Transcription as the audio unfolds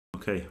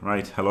Okay,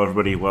 right. Hello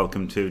everybody,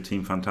 welcome to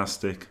Team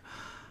Fantastic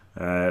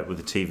with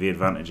a TV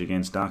advantage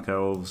against Dark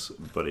Elves,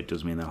 but it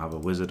does mean they'll have a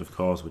wizard, of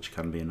course, which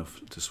can be enough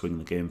to swing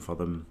the game for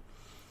them.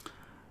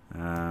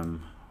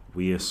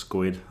 Weir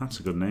Squid, that's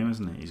a good name,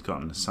 isn't it? He's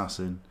got an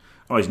assassin.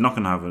 Oh, he's not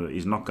gonna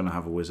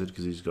have a wizard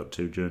because he's got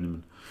 2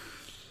 journeymen.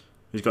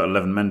 He's got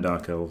 11 men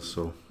Dark Elves,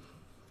 so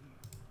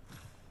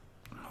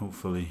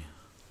hopefully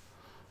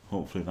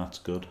that's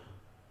good.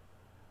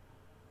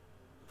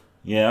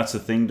 Yeah, that's the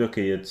thing,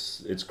 Ducky.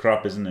 It's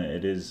crap, isn't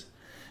it?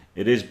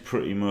 It is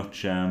pretty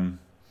much.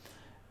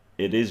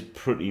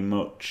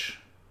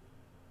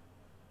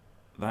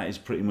 That is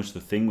pretty much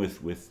the thing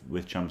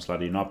with Champs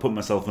Ladder. You know, I put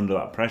myself under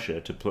that pressure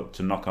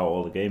to knock out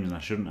all the games, and I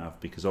shouldn't have,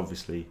 because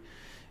obviously,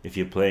 if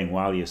you're playing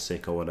while you're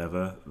sick or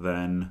whatever,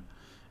 then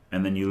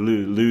you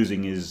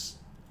losing is.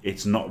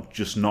 It's not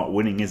just not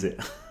winning, is it?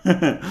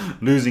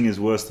 Losing is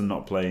worse than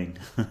not playing.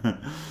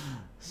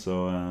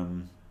 So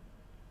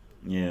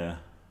yeah.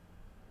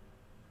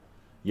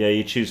 Yeah,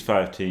 you choose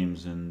 5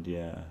 teams, and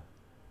yeah,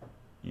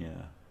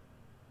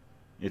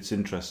 it's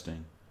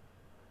interesting.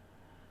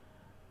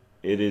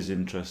 It is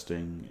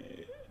interesting.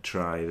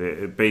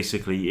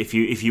 Basically, if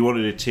you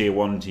wanted a tier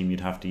 1 team,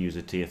 you'd have to use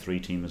a tier 3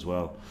 team as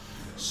well.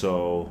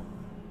 So,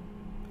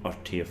 or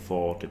tier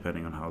 4,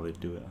 depending on how they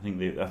do it.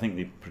 I think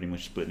they pretty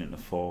much split it into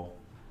 4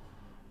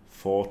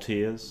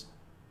 tiers: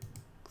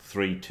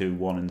 3, 2,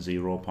 1, and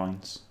 0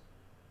 points,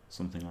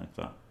 something like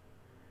that.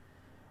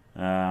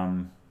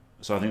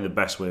 So I think the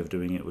best way of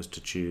doing it was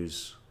to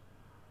choose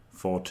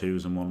 4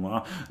 2s and 1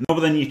 1. No, but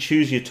then you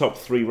choose your top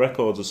 3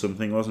 records or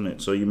something, wasn't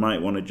it? So you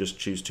might want to just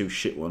choose 2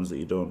 shit ones that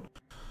you don't.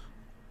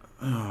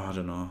 Oh, I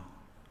don't know.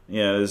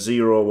 Yeah,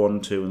 0,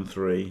 1, 2, and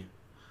 3.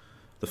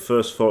 The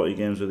first 40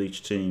 games with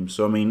each team.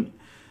 So I mean,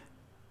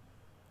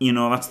 you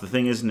know, that's the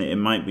thing, isn't it? It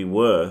might be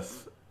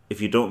worth, if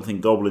you don't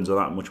think goblins are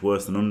that much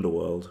worse than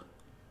Underworld,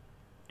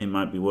 it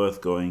might be worth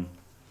going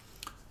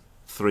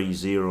 3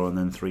 0 and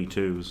then 3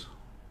 2s.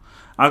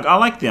 I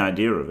like the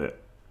idea of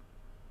it.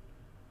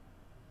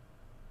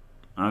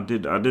 I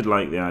did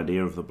like the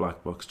idea of the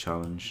black box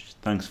challenge.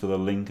 Thanks for the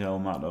link,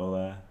 Elmato,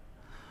 there.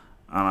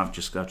 And I've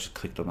just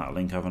clicked on that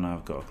link, haven't I?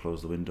 I've got to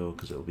close the window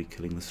because it'll be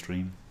killing the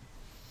stream.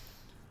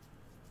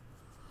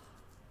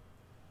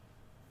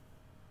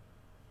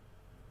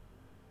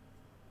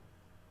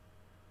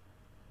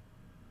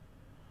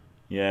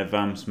 Yeah,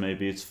 Vamps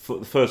maybe. It's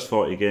the first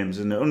 40 games,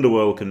 and the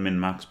Underworld can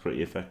min-max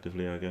pretty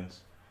effectively, I guess.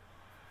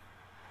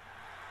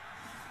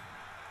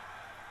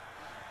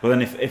 But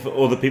then if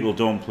other people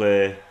don't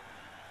play,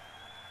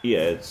 yeah,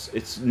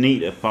 it's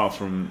neat. Apart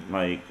from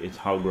like it's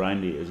how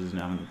grindy it is, isn't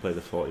it? Having to play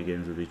the 40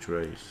 games of each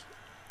race,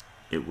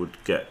 it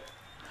would get.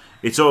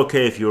 It's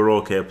okay if you were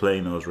okay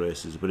playing those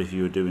races, but if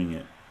you were doing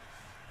it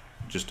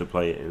just to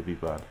play it, it would be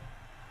bad.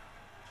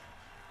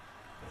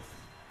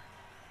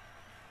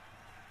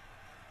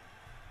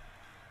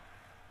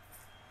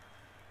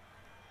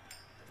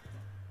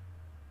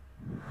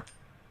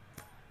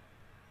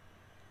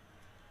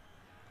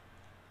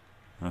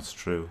 That's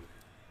true.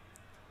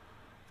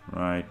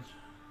 Right.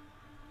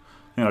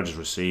 I think I'll just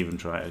receive and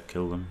try to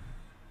kill them.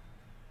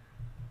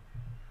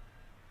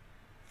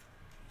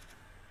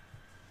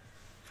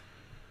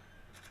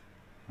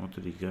 What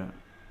did he get?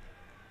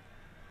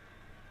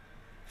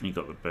 He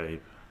got the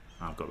babe.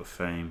 I've got the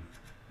fame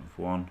of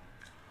 1.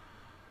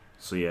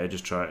 So yeah,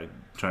 just try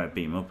to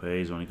beat him up.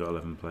 He's only got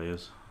 11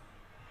 players.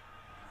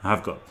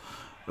 I've got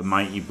a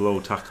mighty blow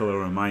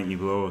tackler, a mighty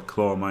blow, a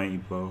claw mighty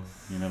blow.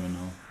 You never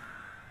know.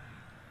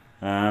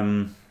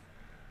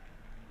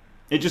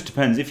 It just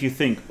depends. If you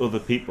think other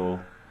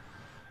people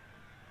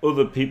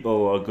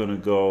are gonna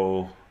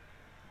go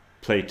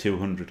play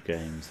 200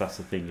 games, that's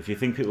the thing. If you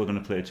think people are gonna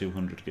play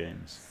 200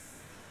 games,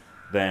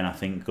 then I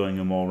think going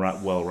a more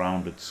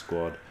well-rounded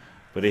squad.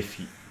 But if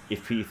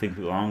you think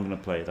people aren't gonna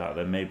play that,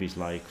 then maybe it's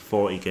like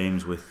 40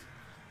 games with,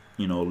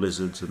 you know,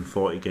 lizards and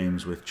 40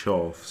 games with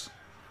chorfs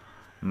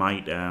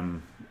might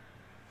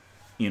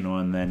you know,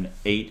 and then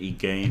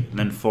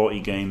 40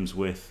 games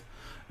with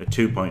a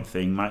 2-point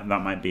thing, that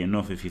might be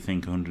enough if you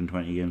think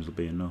 120 games will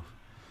be enough.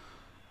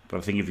 But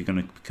I think if you're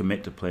going to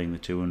commit to playing the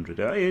 200,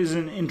 it is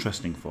an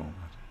interesting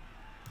format.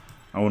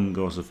 I wouldn't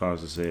go so far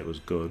as to say it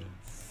was good,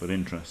 but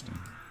interesting.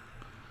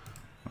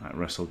 Right,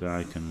 Wrestle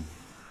Guy can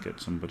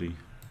get somebody.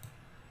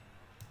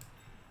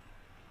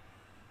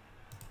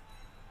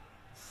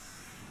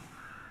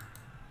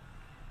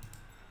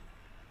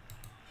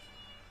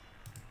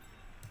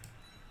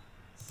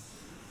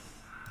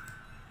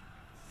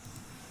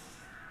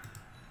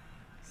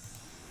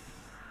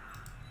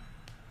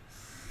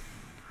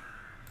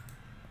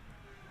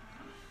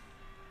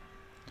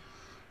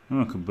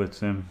 I could blitz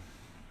him.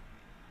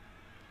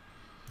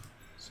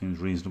 Seems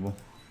reasonable.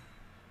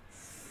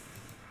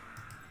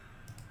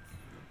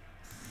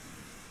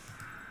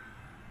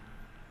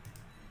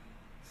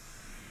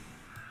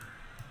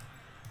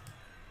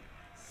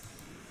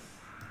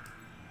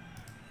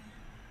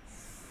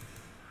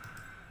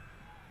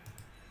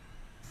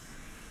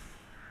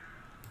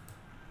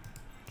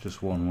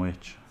 Just 1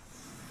 witch.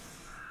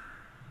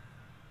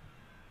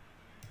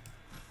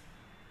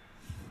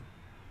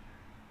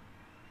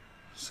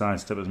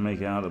 sidesteppers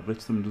make it hard to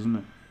blitz them, doesn't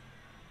it?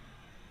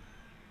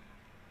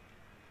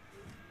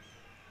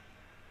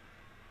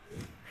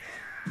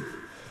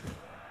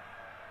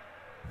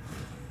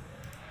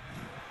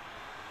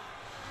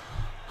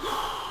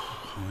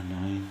 Oh,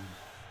 9.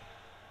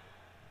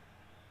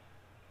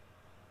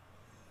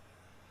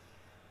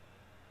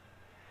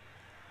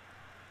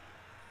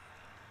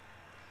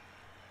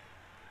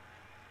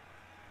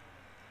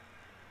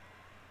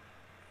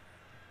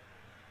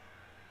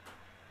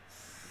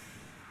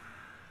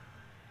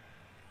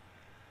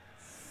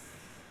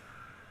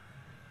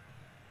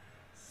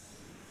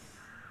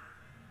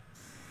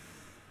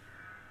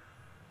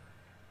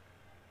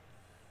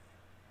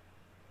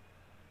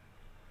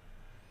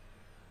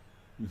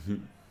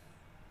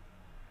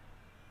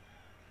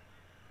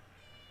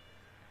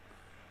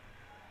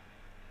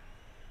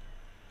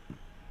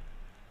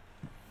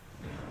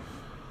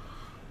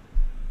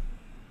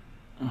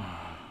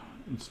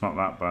 It's not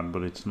that bad,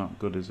 but it's not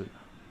good, is it?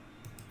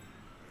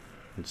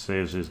 It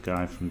saves his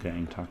guy from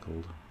getting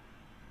tackled.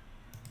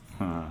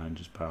 I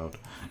just powered.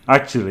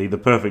 Actually, the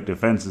perfect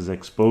defense has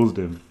exposed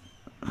him.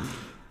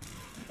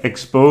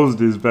 Exposed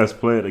his best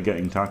player to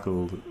getting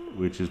tackled,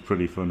 which is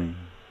pretty funny.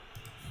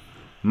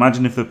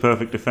 Imagine if the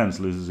perfect defense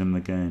loses him the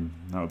game.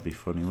 That would be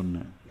funny, wouldn't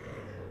it?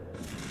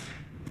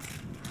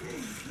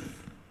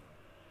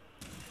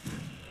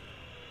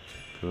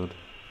 Good.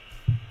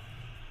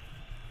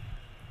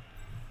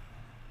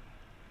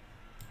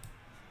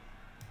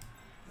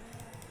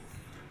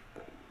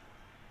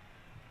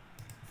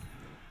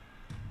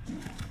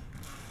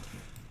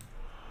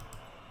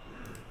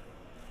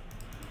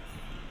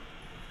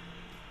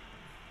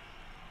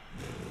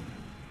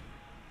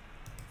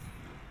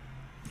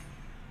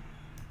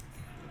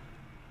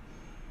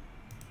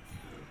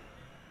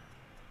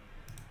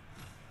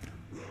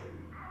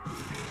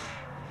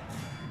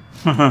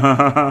 He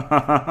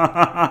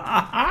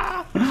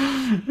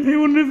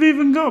wouldn't have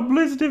even got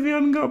blitzed if he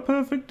hadn't got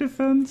perfect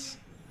defense.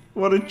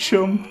 What a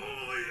chump.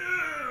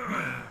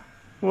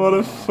 What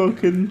a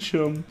fucking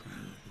chump.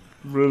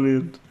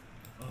 Brilliant.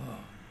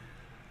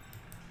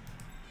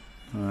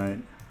 Alright.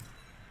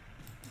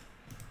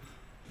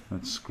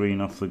 Let's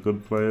screen off the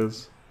good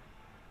players.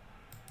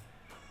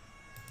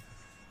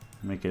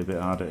 Make it a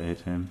bit harder to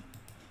hit him.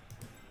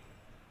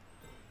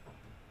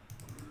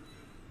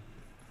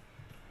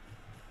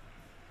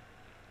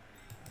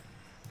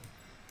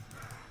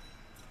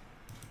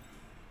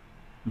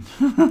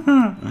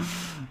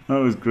 That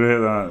was great,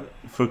 that.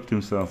 Fucked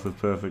himself with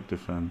perfect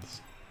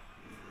defense.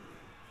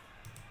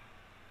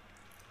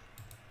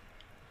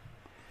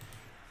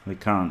 They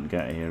can't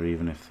get here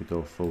even if they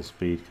go full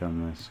speed,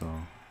 can they? So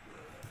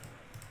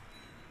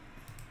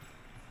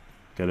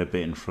get a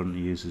bit in front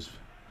and use his,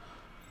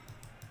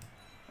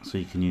 so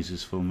he can use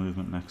his full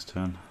movement next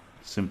turn.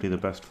 Simply the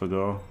best for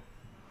go.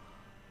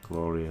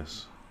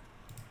 Glorious.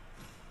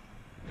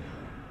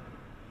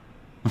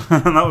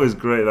 That was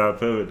great, that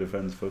perfect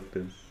defense fucked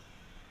him.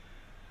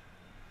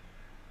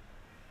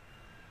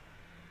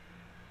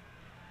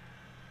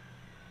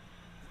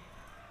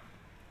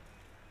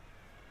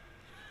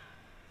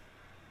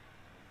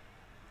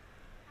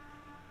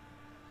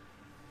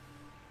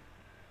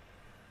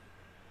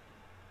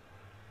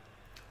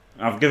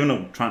 I've given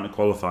up trying to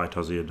qualify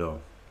Toziador,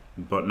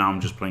 but now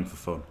I'm just playing for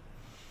fun.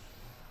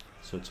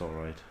 So it's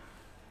alright.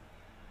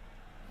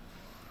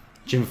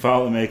 Jim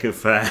Fowler, make it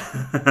fair.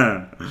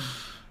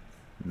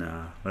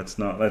 Nah, let's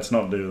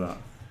not do that.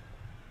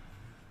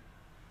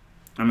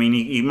 I mean,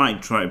 he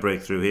might try to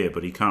break through here,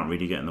 but he can't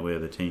really get in the way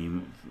of the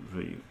team.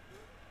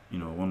 You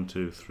know, 1,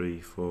 2, 3,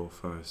 4,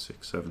 5,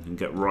 6, 7, and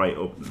get right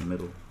up in the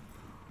middle.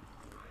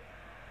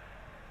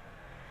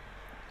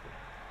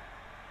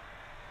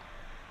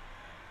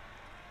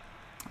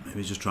 Maybe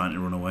he's just trying to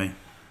run away.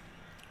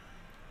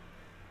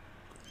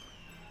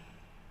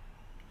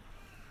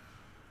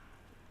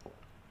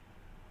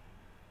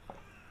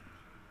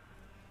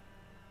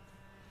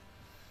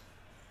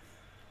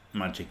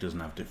 Magic doesn't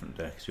have different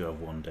decks. You have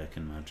one deck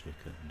in Magic,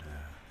 and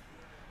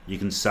you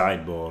can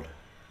sideboard.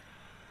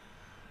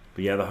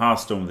 But yeah, the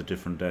Hearthstone with the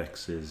different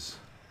decks is...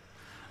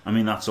 I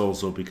mean, that's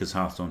also because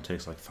Hearthstone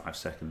takes like 5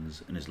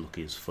 seconds and is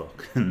lucky as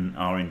fuck. And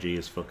RNG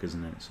as fuck,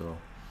 isn't it? So...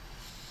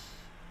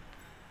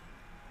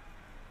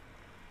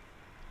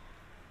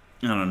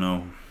 I don't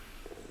know.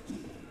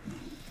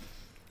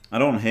 I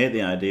don't hate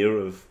the idea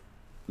of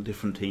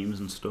different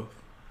teams and stuff.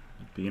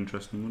 It'd be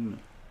interesting, wouldn't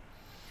it?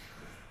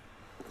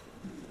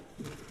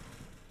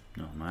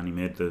 No man, he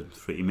made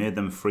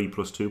them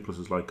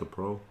 3+2+ like a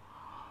pro.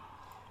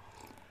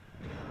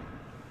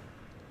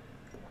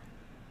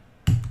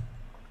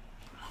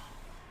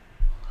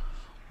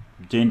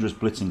 Dangerous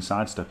blitzing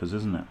sidesteppers,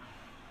 isn't it?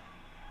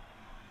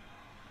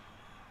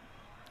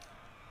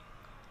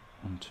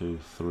 1, 2,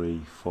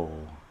 3,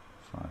 4,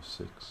 5,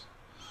 6.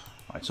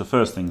 Right, so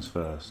first things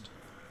first.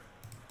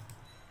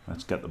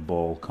 Let's get the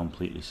ball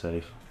completely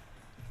safe.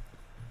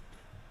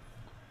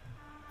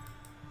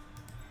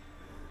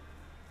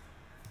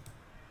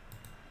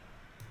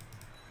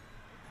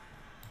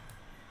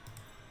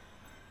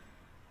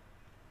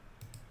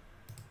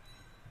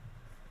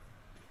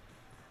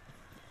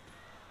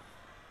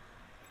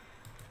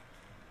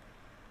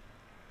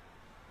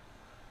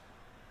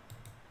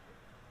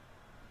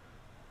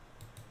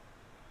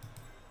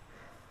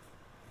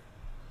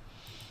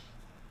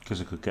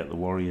 Because I could get the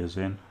warriors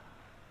in.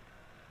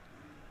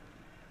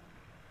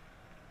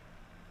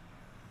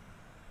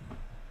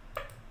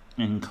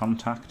 In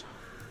contact.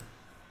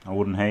 I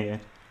wouldn't hate it.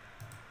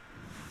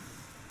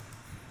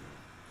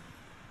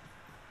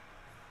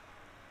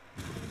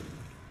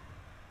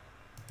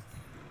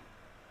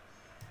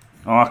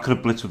 Oh, I could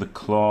have blitzed with a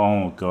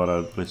claw. Oh god,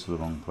 I blitzed with the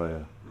wrong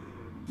player.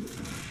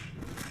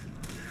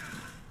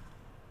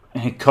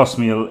 It cost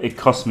me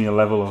a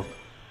level up.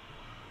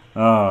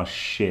 Oh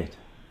shit.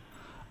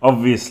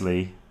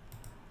 Obviously,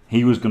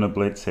 he was gonna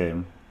blitz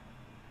him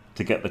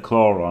to get the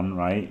claw on,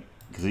 right?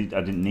 Because I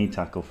didn't need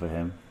tackle for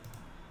him.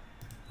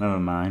 Never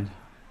mind.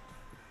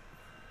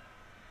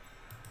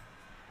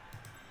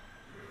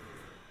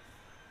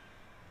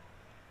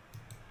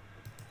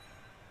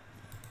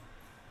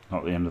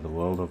 Not the end of the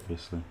world,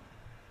 obviously.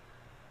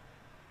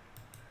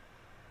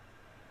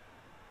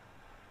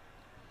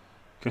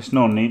 Guess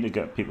no need to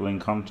get people in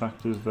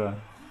contact, is there?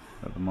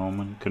 At the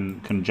moment,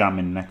 can jam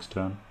in next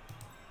turn.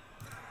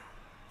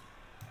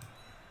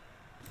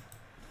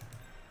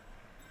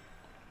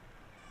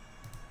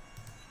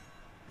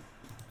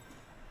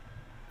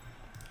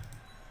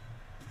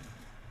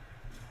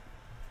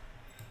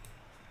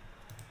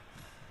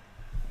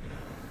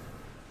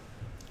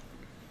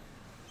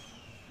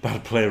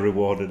 Bad play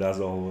rewarded as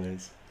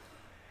always.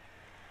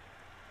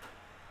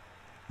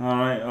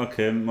 Alright,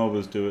 okay,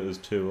 mobiles do it as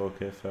 2,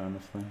 okay, fair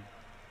enough then.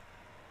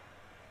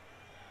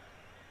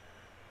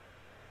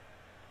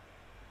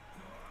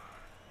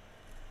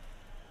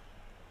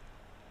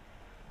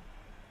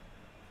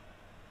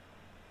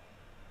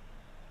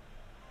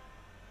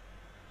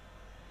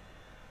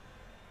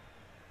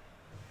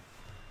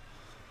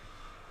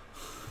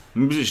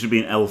 Maybe it should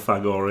be an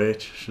Elfag or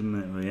H,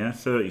 shouldn't it? But yeah,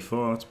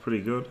 34, that's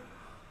pretty good.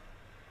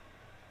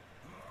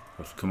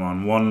 But come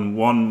on,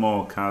 one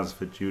more Kaz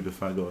for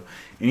Judafagor.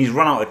 And he's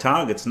run out of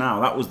targets now.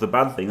 That was the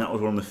bad thing. That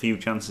was one of the few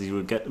chances he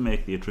would get to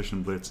make the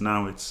attrition blitz.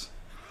 Now it's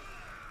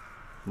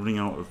running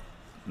out of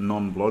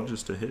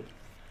non-blodgers to hit.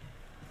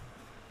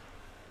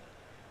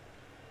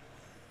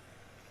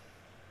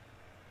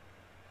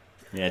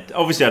 Yeah,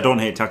 obviously I don't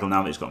hate tackle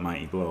now that he's got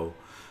Mighty Blow.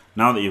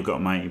 Now that you've got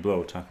Mighty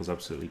Blow, tackle's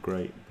absolutely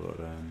great. But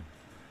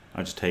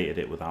I just hated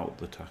it without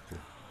the tackle.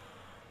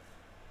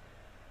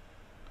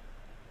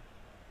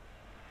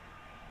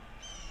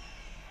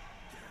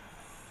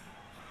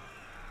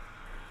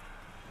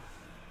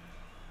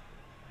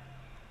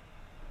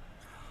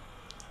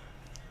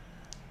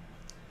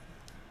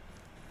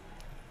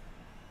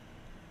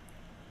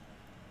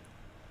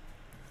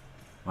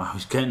 Wow,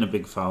 he's getting a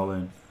big foul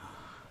in.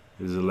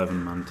 His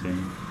 11-man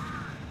team.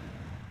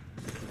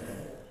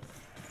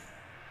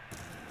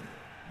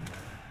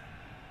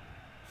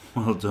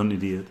 Well done,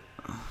 idiot.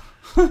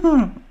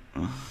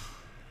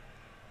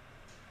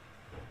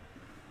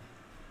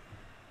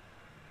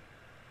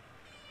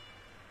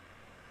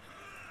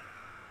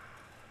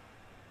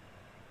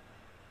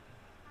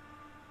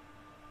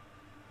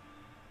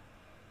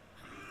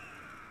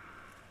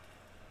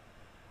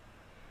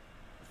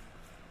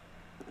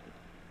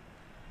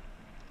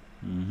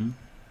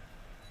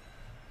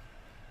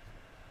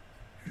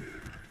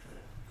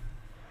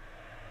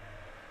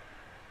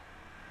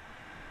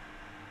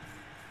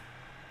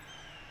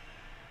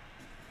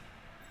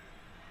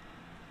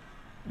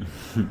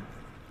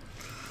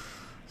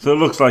 So it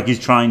looks like he's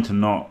trying to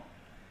not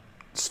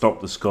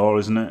stop the score,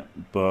 isn't it?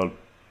 But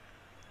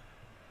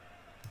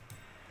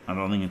I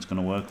don't think it's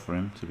going to work for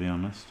him, to be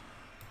honest.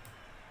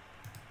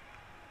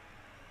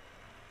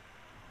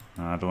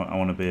 I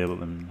want to be able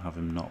to have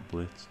him not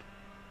blitzed.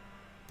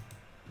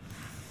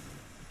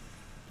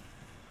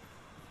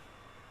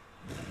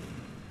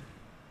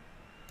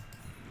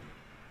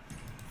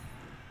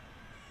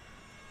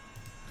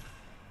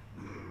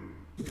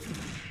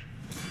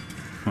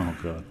 Oh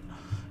god.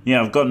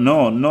 Yeah, I've got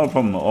no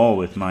problem at all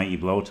with Mighty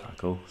Blow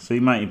Tackle. See,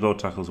 Mighty Blow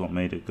Tackle is what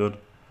made it good.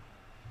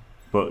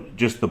 But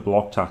just the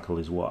block tackle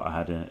is what I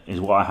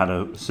had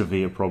a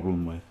severe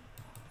problem with.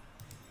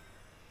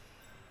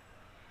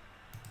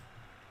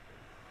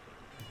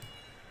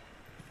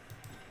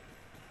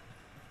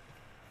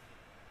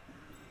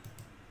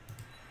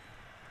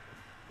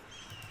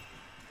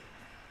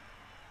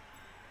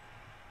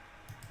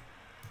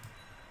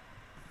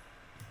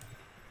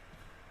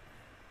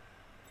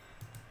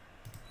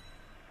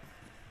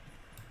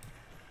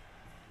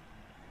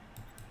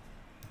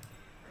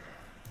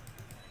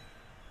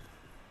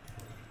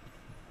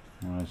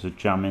 There's a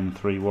jam in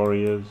 3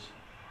 warriors.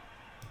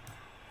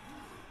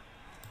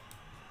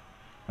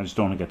 I just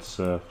don't want to get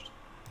surfed.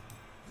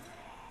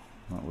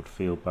 That would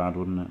feel bad,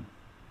 wouldn't it?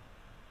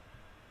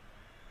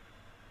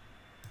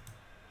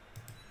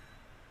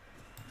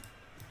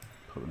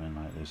 Put them in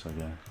like this, I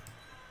guess.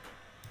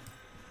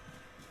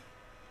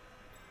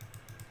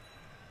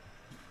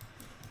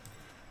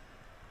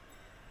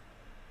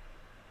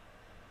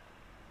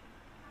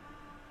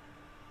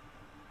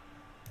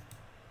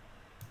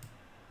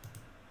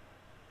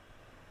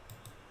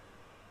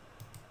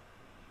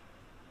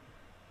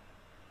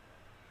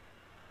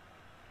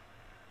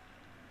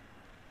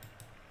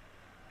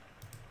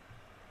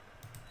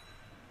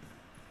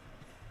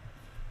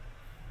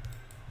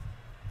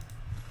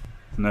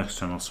 Next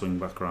time I'll swing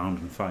back around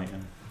and fight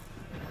him.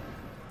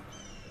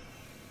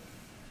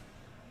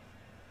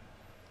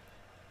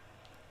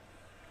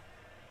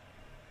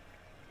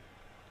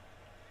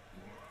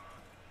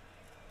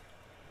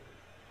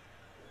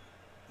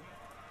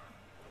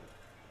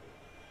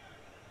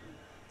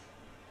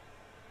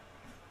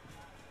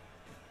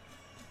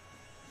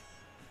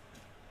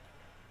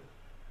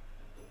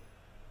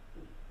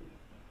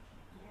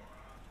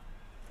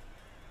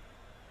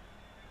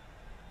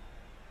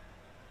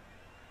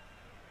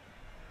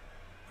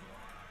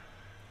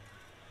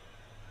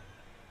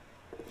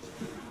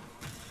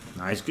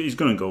 Nah, he's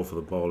going to go for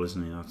the ball,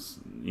 isn't he? That's,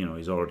 you know,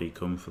 he's already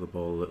come for the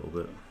ball a little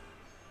bit.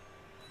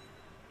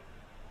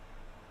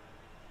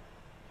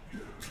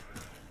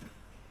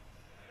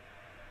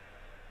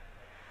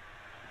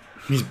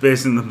 He's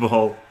basing the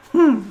ball.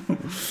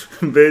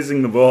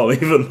 Basing the ball,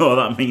 even though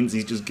that means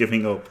he's just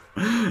giving up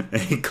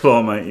a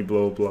claw mighty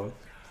blow block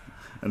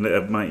and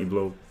a mighty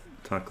blow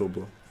tackle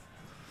block.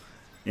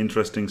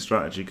 Interesting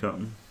strategy,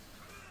 Cotton.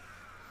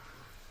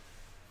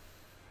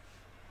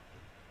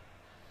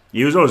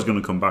 He was always going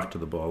to come back to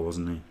the ball,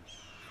 wasn't he?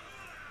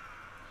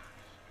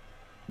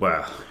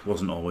 Well, he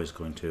wasn't always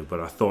going to, but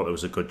I thought there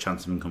was a good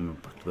chance of him coming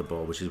back to the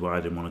ball, which is why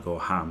I didn't want to go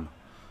ham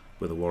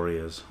with the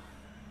Warriors.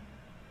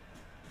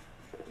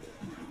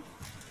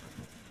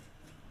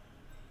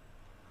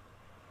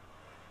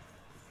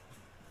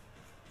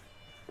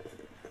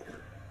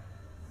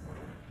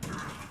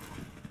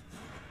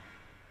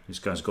 This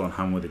guy's gone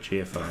ham with the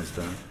GFIs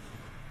there.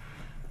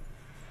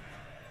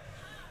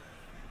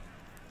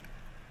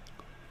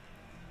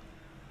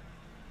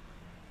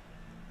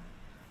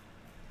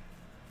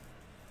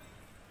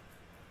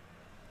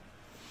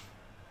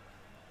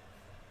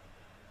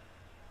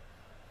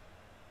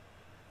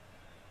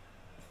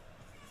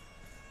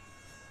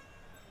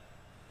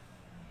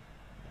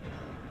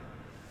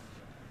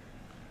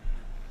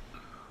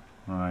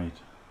 Right.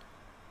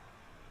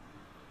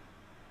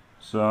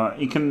 So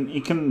he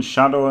can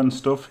shadow and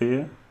stuff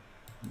here,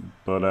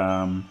 but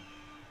I'm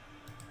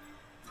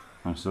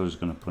still just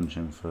gonna punch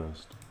him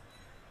first.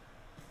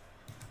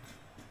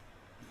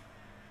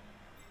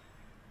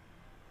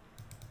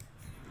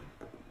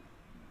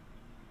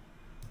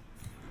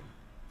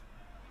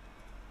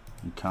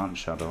 You can't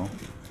shadow.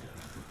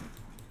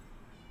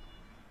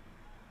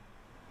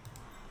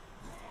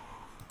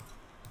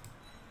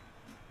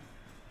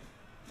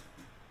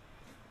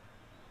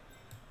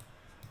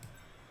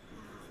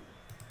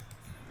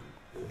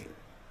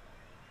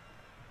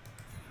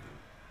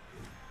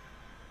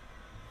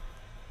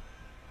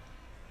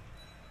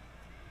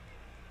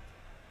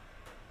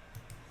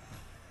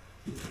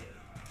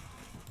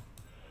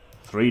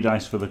 Three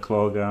dice for the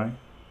claw guy.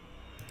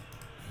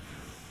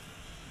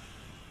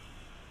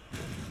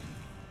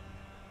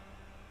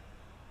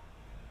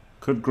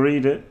 Could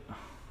greed it.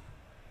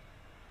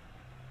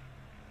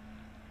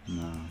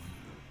 No.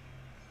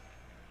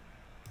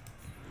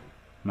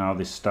 Now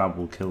this stab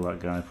will kill that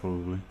guy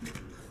probably.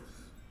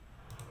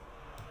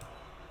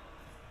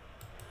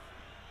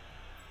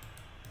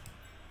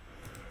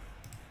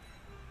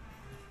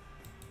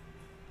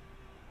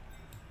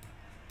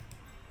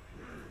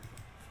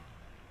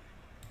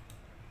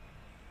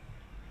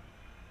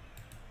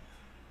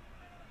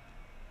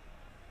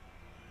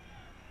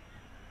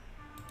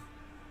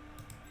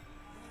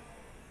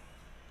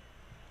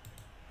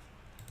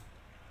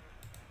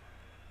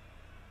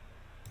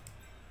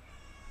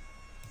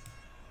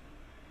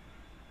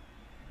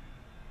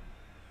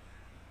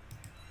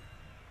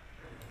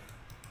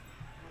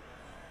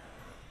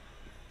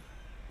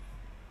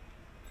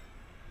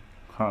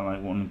 Quite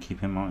like wanting to keep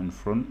him out in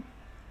front.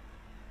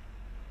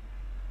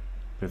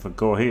 But if I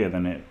go here,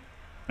 then it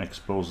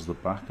exposes the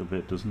back a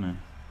bit, doesn't it?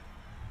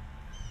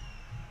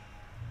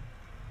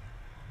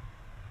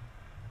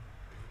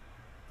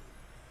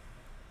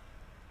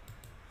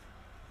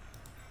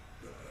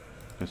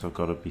 Guess I've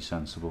got to be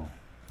sensible.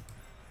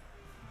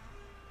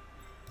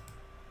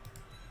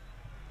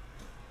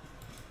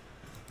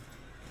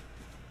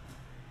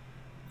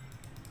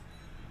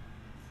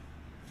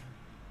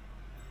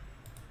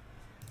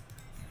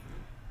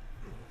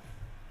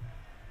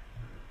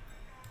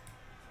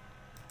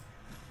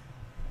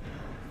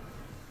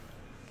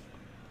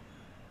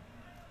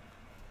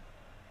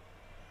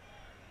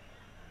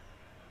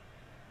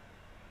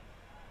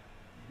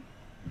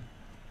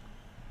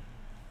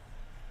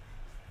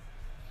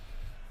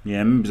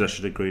 Yeah, maybe I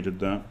should have graded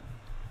that.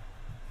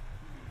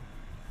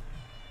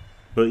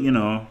 But you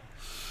know,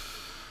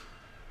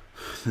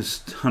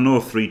 I know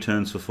three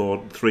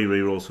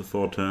rerolls for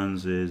 4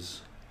 turns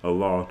is a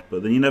lot,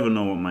 but then you never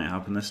know what might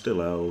happen. They're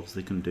still elves;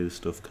 they can do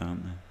stuff,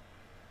 can't they?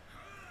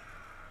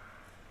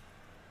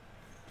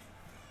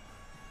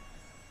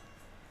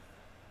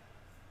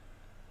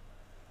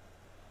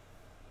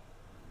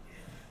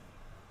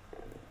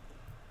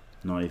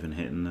 Not even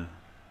hitting the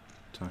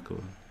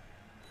tackle.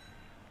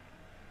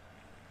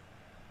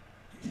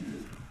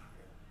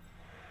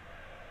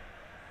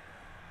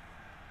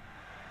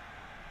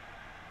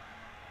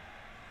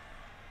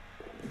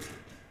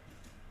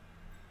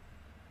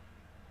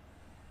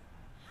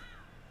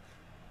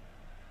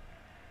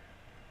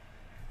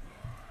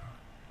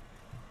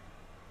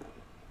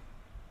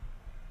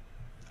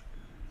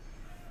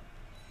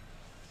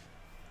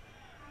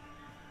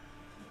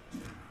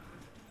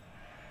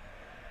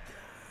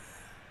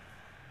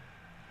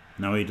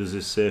 Now he does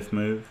his safe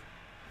move.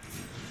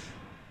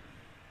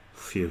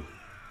 Phew.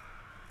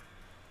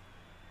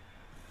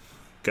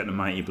 Getting a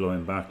mighty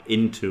blowing back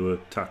into a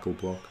tackle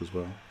block as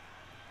well.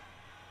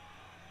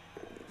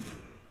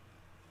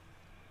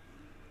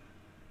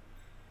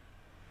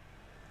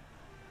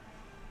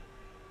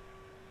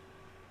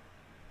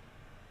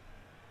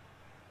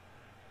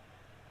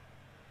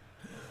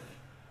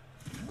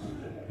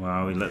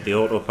 Wow, he let the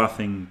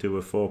auto-pathing do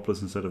a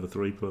 4+ instead of a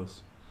 3+.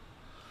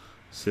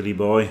 Silly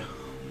boy.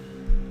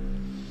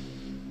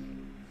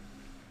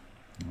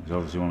 You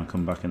obviously want to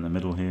come back in the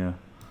middle here.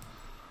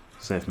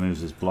 Safe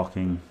moves is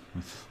blocking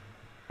with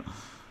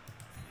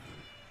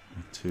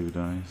 2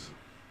 dice.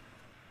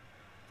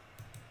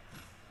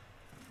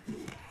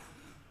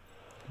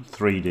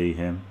 3D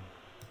him.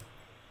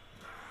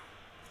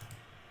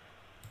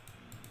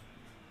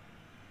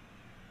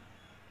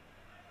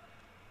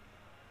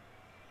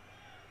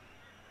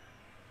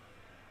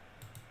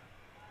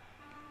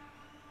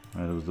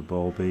 Where does the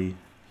ball be?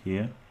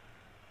 Here.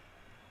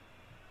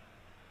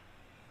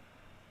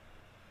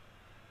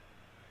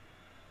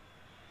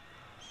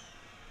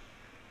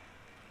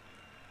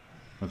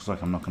 Looks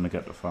like I'm not going to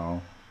get the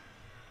foul.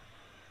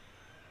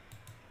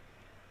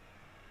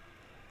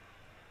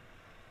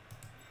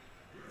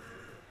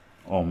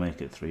 Or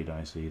make it 3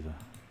 dice either.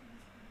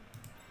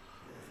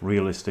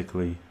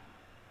 Realistically.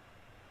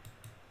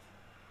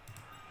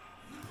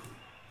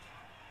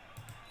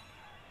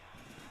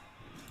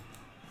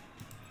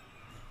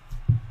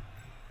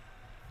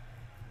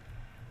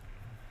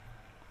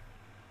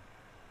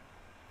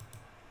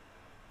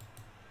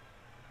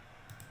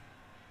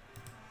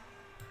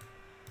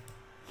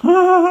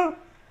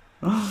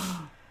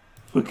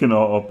 Fucking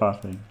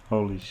auto-pathing.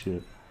 Holy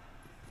shit.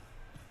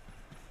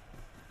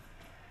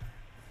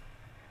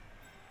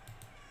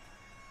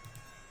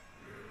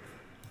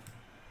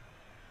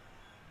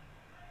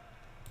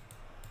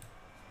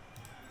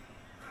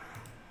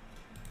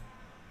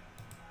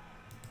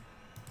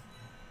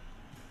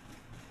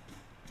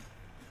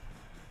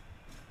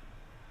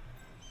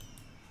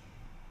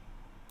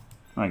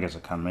 I guess I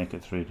can make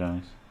it 3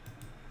 dice.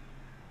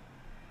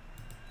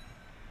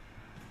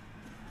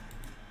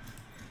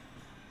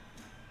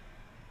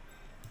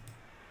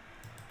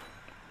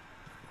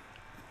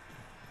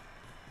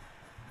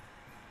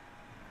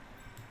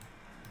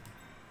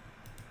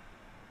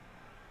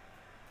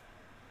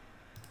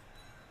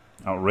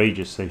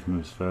 Outrageous safe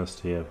moves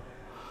first here,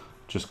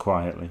 just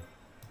quietly.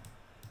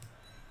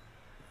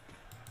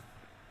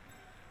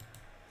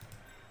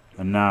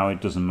 And now it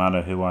doesn't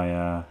matter who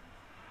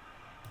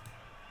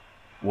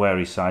where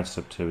he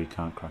sidestep to, he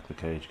can't crack the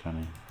cage, can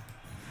he?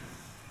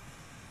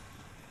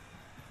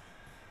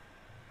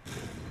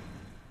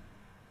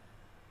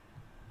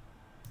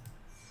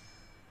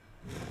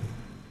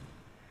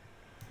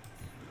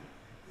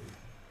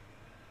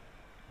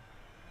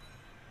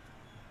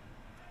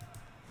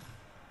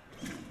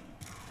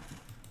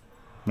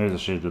 Maybe I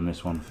should have done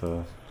this one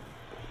first.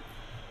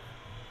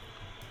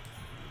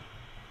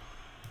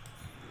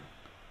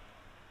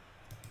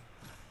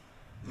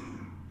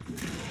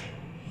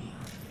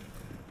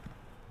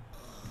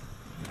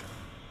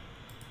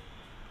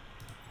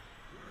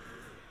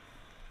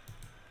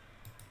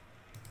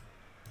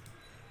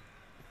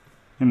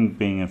 Him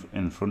being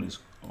in front is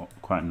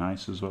quite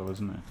nice as well,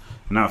 isn't it?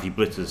 And now if he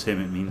blitzes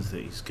him, it means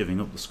that he's giving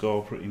up the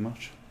score pretty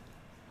much.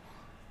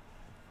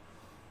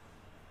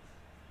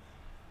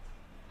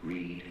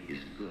 Read is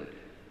good.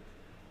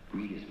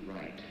 Read is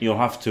right. You'll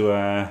have to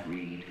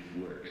Read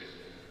works.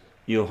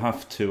 You'll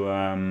have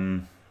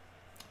to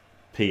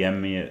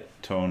PM me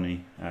at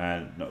Tony,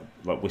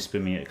 like whisper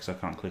me it, because I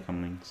can't click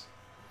on links.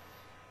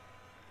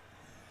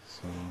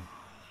 So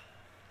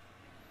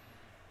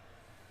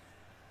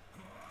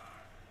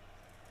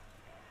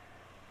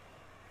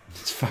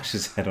smash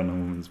his head on a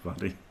woman's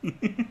body.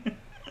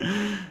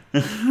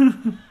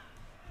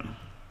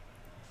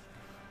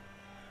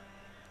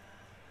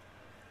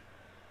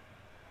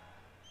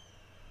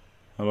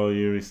 Hello,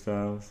 Yuri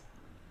Styles.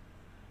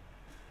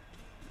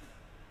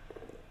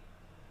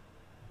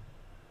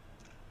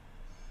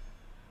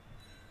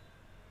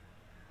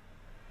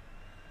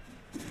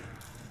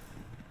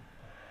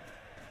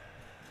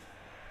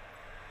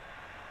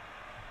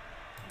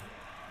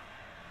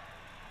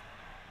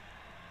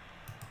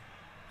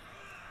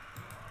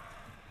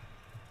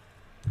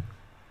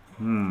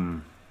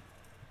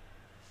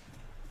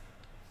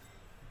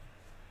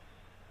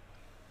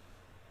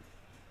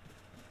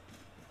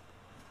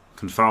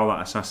 Can foul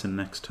that assassin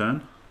next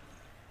turn.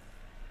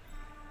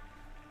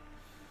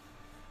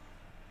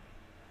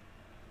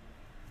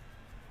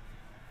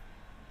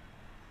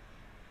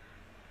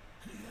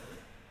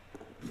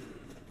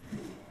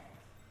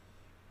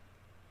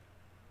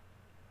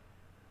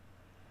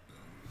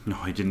 No,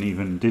 he didn't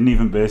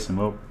even base him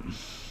up.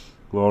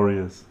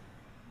 Glorious.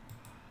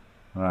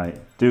 Right,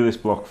 do this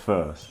block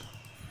first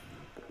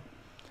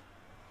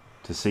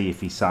to see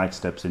if he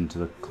sidesteps into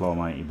the Claw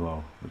Mighty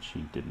Blow, which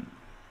he didn't.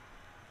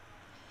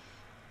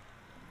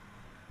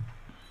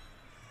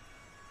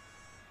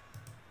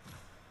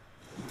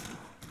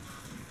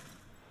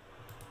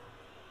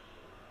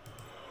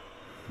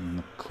 And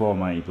the Claw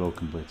Mighty Blow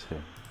completes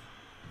here.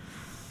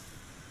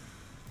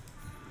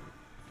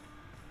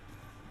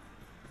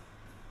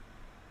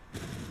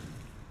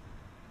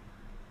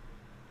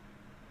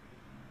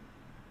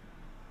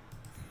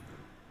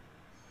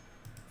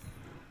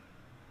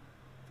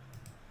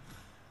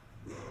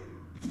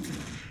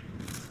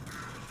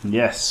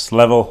 Yes,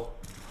 level.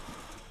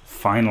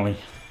 Finally.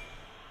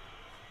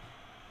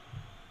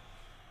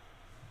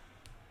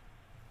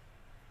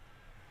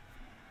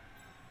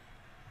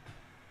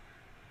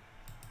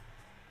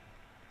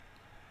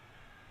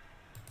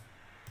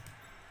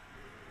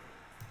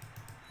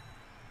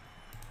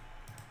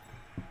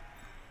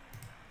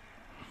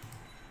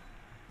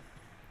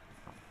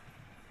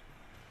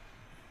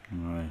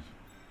 Right.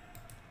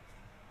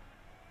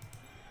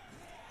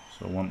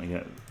 So I want to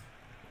get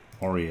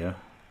Warrior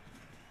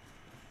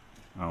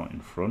out in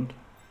front.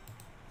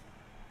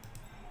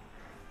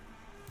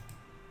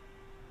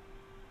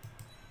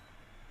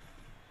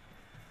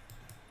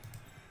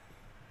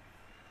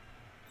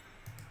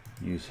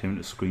 Use him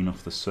to screen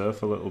off the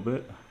surf a little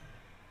bit.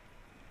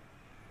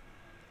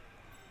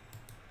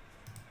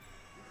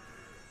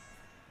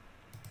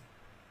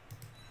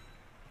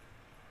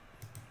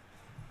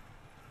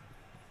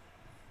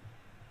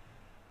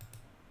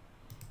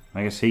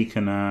 I guess he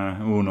can,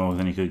 oh no,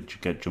 then he could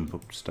get jump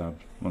up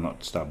stabbed. Well,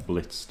 not stabbed,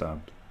 blitz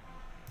stabbed.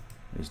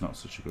 It's not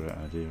such a great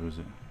idea, is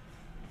it?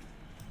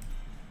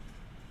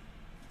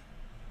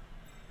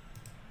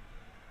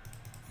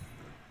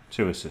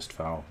 Two assist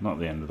foul, not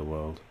the end of the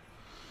world.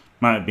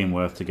 Might have been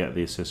worth to get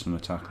the assist from the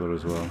tackler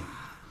as well.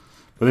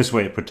 But this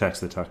way it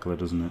protects the tackler,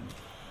 doesn't it?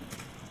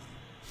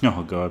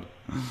 Oh god.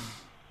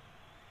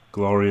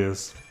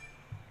 Glorious.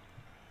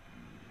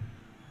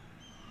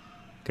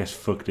 Guess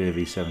fuck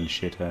Davey 7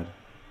 shithead.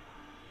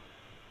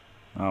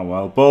 Oh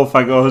well,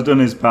 Bullfagor has done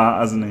his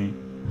part, hasn't he?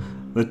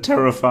 The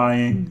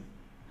terrifying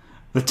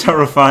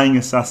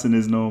assassin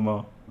is no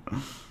more.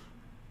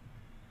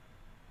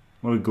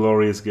 What a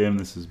glorious game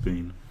this has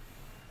been.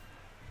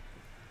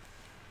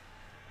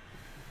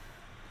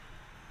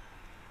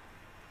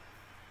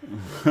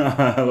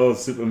 Hello,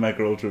 Super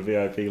Mega Ultra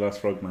VIP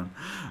Last Frogman.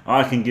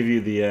 I can give you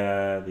the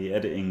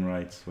editing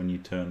rights when you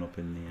turn up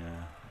in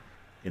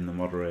the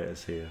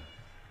moderators here.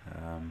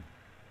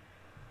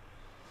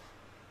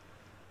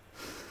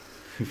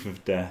 Hoof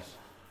of Death.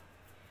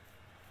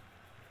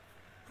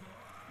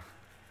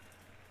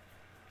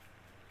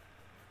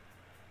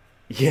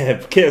 Yeah,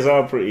 KS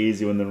are pretty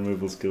easy when the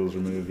removal skills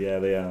remove. Yeah,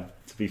 they are,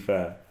 to be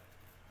fair.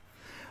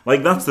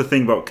 Like, that's the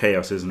thing about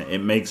Chaos, isn't it? It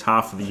makes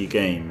half of your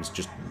games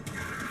just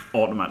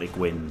automatic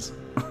wins.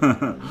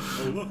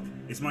 Oh look,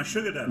 it's my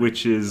sugar daddy.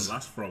 Which is... the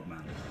Last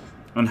Frogman.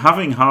 And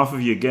having half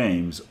of your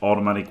games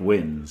automatic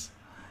wins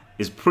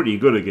is pretty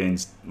good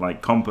against,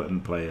 like,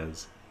 competent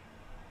players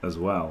as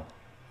well.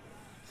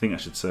 I think I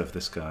should surf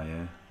this guy,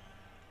 yeah.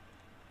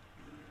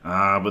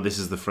 Ah, but this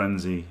is the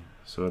frenzy.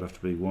 So it'd have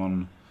to be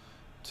 1,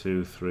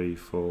 2, 3,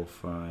 4,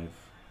 5,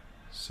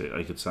 6.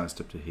 I could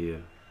sidestep to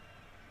here.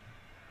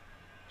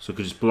 So I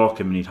could just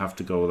block him and he'd have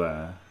to go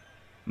there.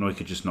 No, he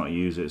could just not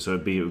use it. So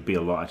it would be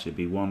a lot actually. It'd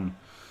be 1,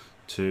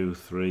 2,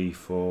 3,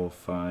 4,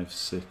 5,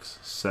 6,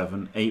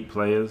 7, 8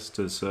 players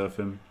to surf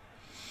him.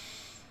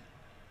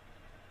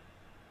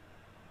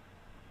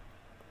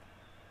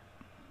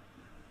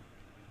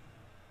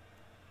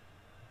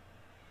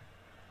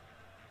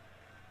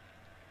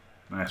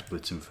 Let's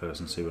blitz him first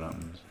and see what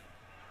happens.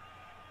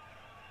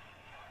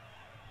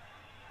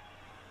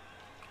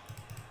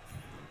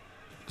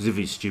 Because if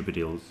he's stupid,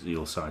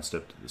 he'll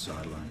sidestep to the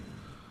sideline.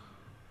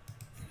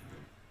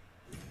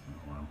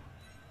 Oh well.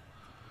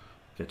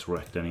 Gets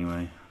wrecked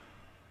anyway.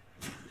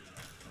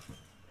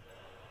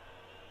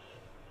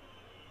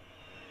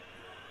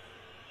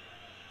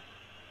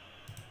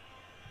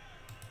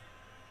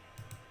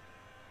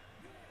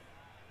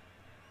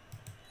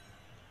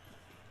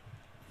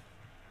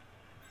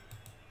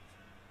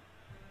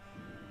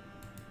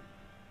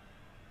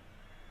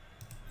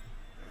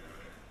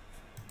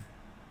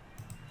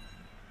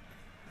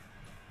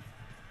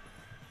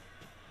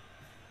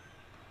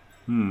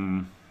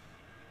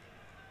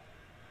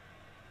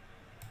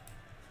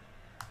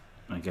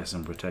 I guess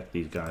and protect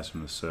these guys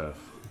from the surf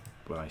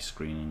by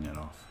screening it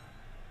off.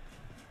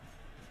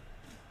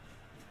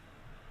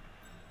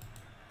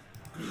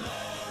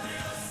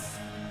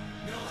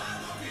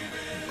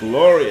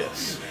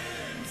 Glorious!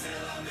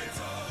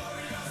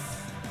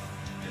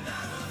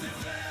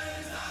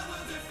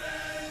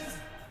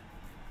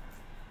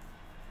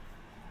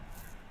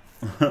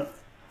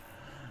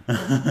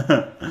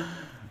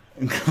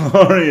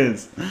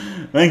 Glorious!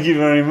 Thank you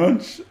very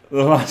much.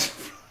 The last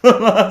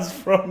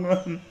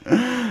frogman.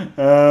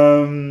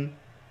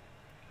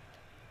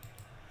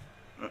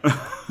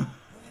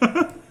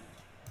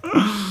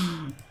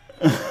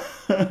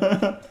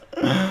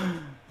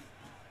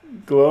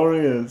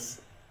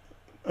 Glorious.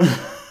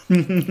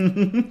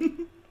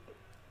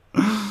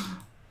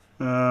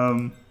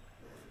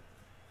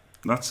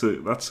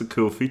 That's a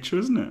cool feature,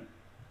 isn't it?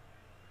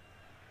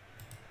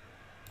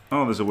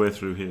 Oh, there's a way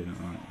through here.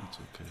 Alright, that's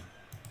okay.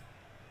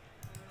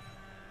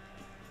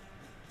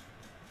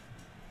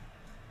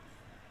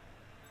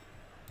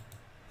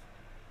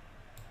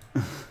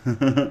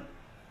 I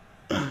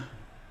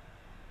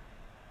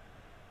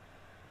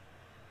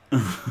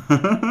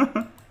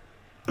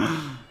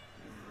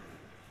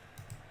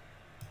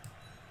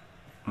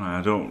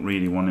don't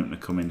really want him to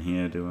come in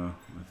here, do I?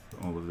 With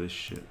all of this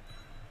shit.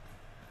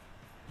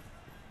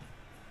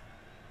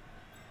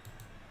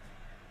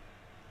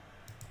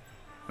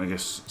 I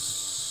guess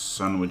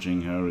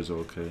sandwiching her is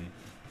okay.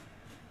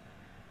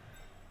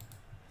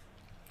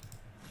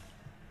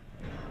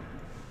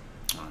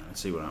 Alright,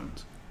 let's see what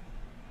happens.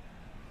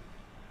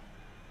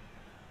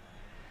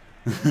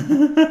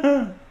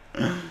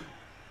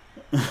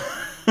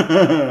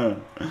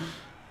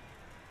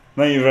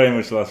 Thank you very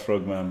much, Last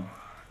Frogman.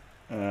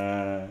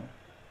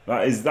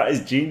 That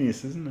is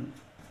genius, isn't it?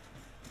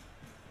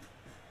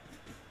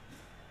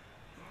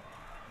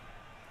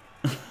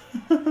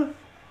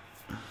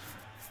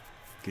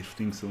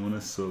 Gifting someone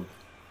a sub.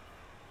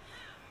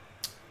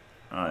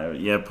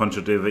 Yeah,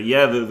 Poncho do that.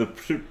 Yeah,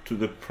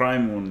 the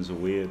prime one is a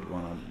weird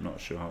one. I'm not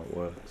sure how it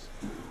works.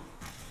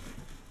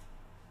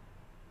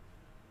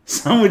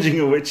 Sandwiching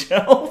a witch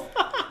elf.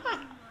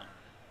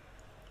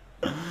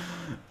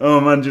 Oh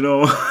man, do you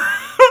know?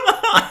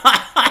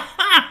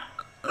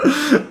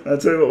 I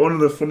tell you what, one of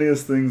the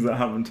funniest things that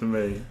happened to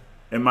me.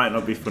 It might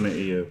not be funny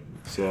to you,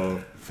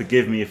 so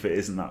forgive me if it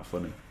isn't that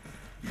funny.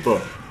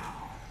 But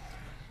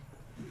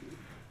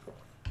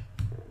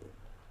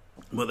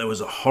there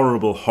was a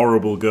horrible,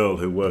 horrible girl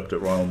who worked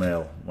at Royal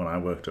Mail when I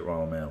worked at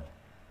Royal Mail,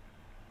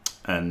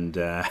 and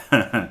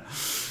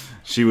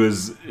she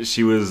was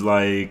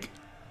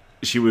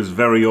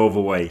very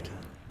overweight,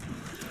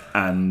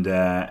 and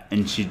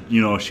she,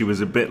 you know, she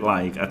was a bit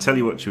like, I tell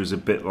you what, she was a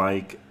bit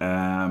like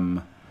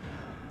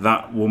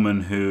that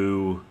woman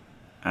who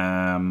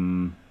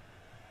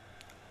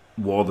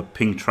wore the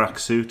pink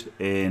tracksuit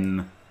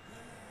in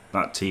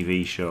that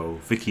TV show,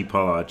 Vicky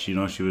Pollard. You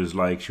know, she was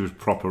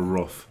proper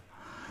rough.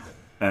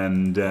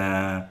 And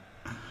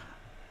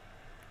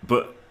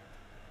but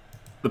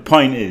the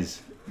point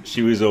is,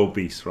 she was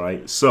obese,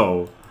 right?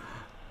 So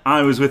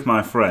I was with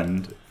my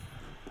friend.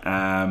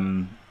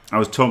 I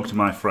was talking to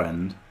my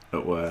friend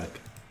at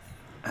work,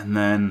 and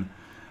then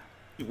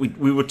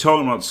we were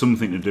talking about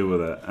something to do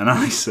with it, and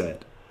I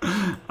said,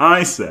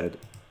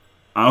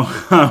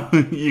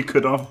 you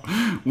could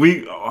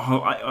we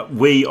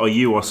or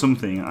you or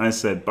something. I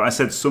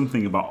said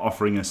something about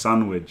offering a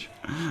sandwich.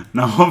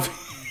 Now,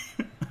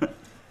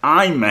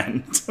 I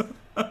meant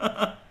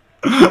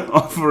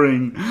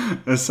offering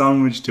a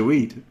sandwich to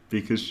eat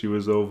because she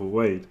was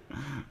overweight,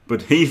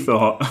 but he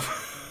thought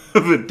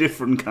of a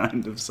different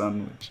kind of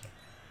sandwich.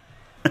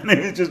 And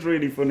it was just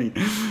really funny.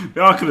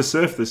 I could have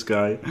surfed this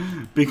guy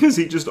because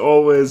he had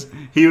always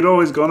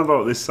gone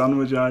about this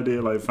sandwich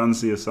idea, like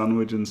fancy a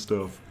sandwich and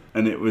stuff.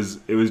 And it was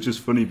just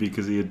funny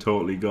because he had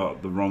totally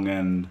got the wrong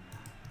end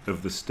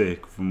of the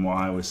stick from what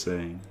I was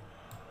saying.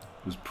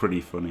 It was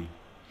pretty funny.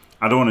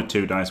 I don't want a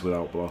 2 dice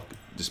without block,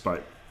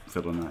 despite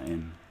filling that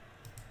in.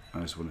 I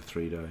just want a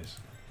 3 dice,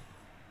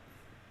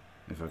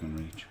 if I can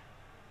reach.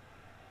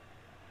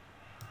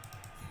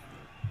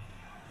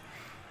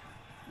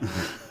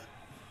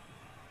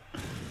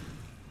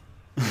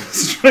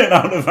 Straight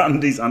out of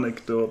Andy's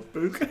anecdote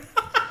book.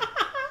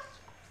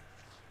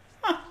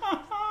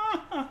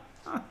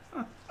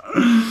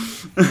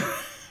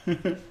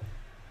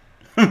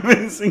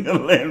 Missing a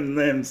lame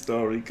name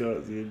story,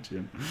 courtesy of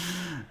Jim.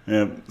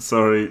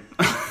 Sorry.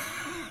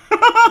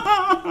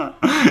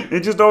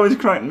 It just always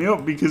cracked me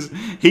up because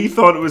he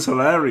thought it was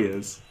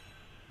hilarious,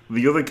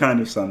 the other kind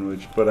of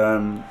sandwich, but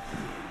I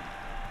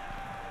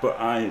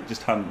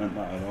just hadn't meant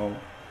that at all.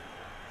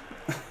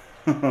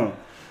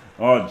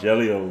 Oh,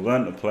 Jelly-O,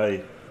 learn to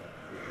play.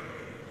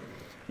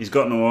 He's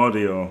got no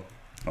audio.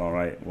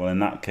 Alright, well in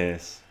that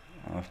case,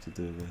 I'll have to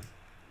do this.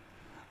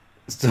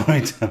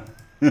 Storytelling.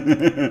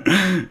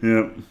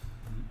 Yep.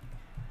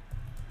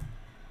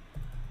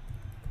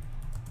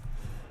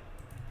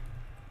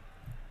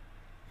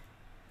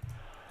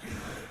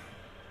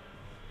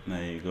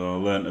 There you go,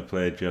 learn to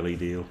play Jelly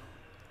Deal.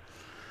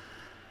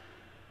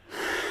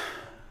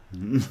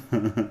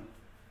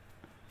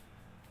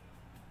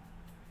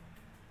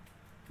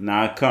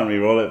 Nah, I can't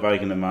re-roll it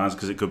Viking and Mars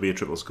because it could be a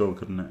triple skull,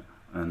 couldn't it?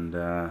 And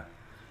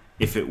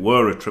if it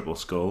were a triple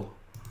skull,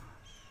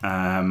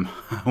 I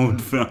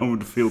would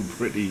feel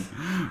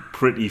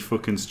pretty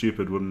fucking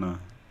stupid, wouldn't I?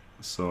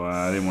 So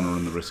I didn't want to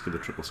run the risk of the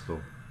triple skull.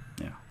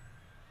 Yeah.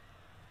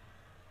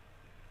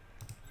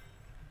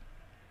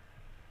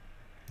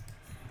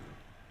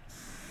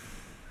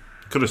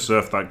 Could have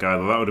surfed that guy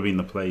though. That would have been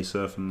the play,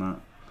 surfing that.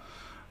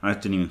 I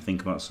didn't even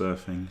think about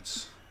surfing.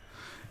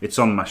 It's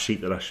on my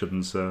sheet that I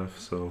shouldn't surf.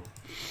 So,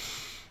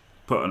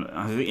 but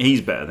I think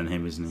he's better than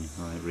him, isn't he?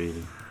 Like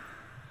really.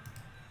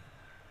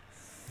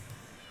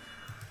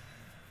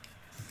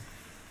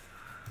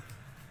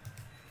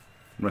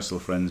 Wrestle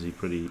Frenzy,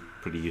 pretty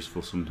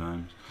useful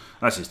sometimes.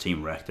 That's his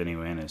team wrecked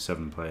anyway, and it's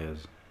 7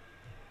 players.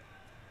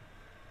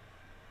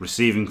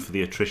 Receiving for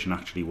the attrition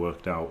actually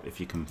worked out, if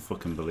you can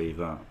fucking believe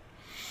that.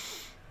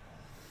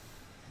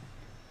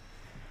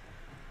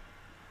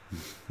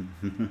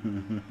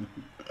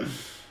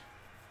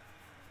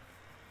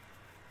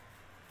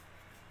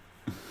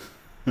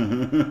 Oh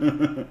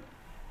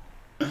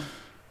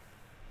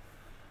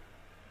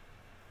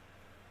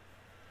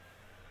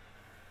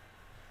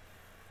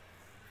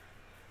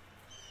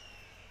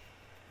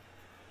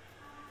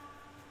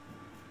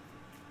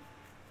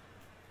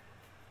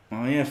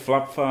yeah,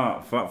 Flat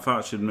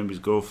Fart should maybe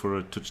go for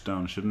a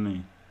touchdown, shouldn't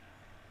he?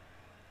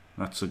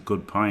 That's a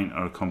good point,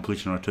 or a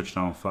completion or a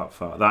touchdown, Flat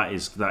Fart. That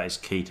is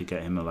key to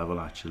get him a level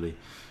actually,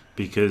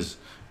 because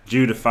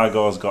Judah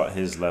Fagor's got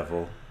his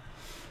level.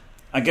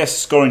 I guess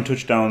scoring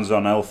touchdowns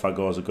on El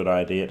Fagor is a good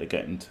idea to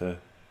get into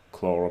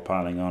claw or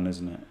piling on,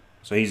 isn't it?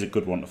 So he's a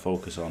good one to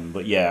focus on.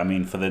 But yeah, I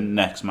mean, for the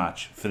next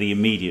match, for the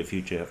immediate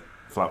future,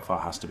 Flat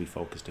Fart has to be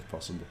focused if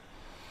possible.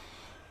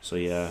 So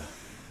yeah.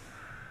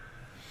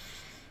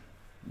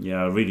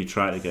 Yeah, I really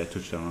tried to get a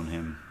touchdown on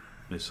him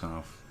this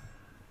half.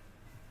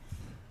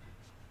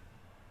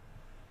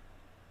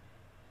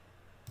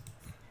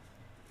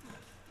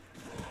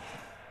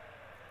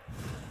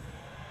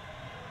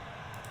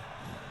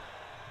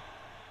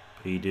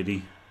 P.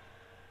 Diddy.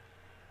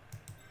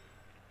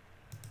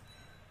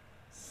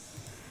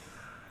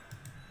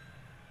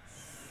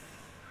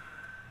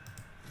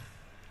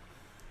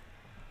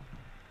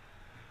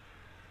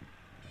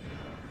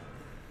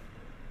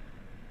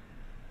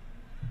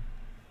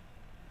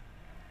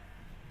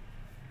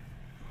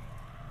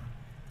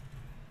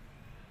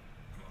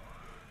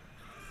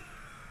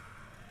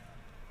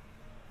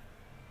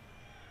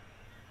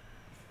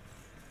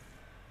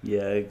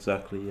 Yeah,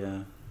 exactly, yeah.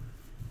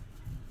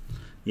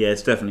 Yeah,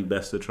 it's definitely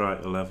best to try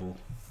to level.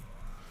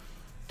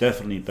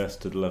 Definitely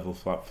best to level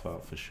Flat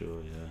Fart for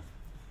sure,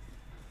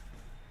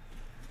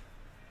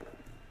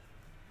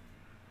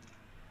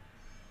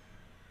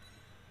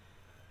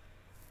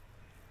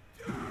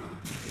 yeah.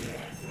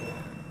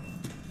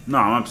 No,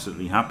 I'm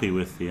absolutely happy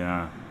with the...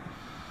 I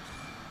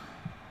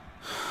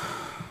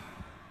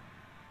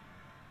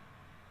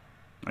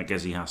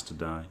guess he has to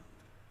die.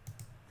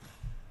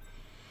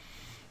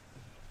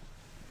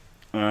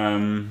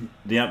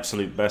 The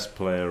absolute best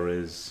player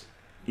is...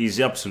 He's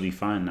absolutely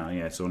fine now,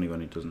 yeah. It's only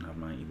when he doesn't have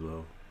Mighty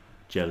Blow.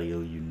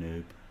 Jelliel, you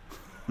noob.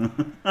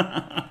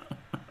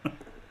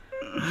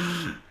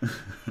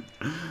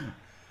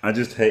 I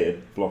just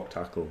hated block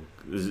tackle.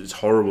 It's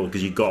horrible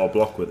because you got a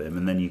block with him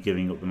and then you're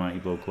giving up the Mighty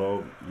Blow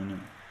claw, you know?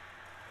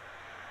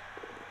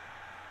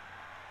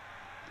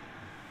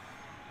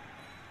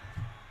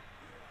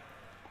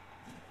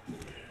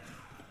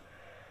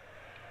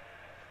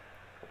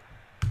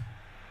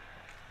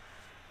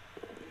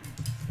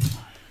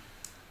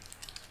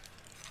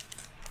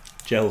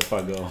 Gel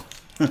Fagor.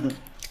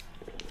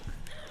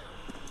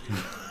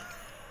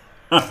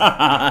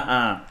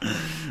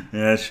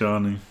 Yeah,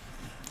 Shawnee.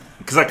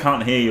 Because I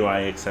can't hear you, I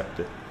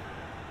accept it.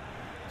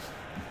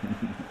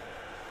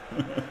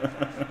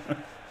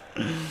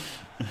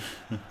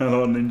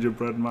 Hello, Ninja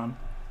Bread Man.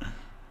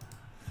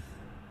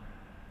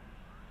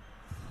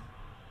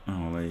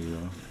 Oh, there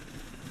you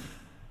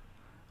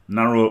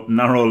go.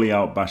 Narrowly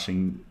out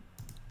bashing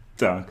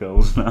Dark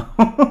Elves now.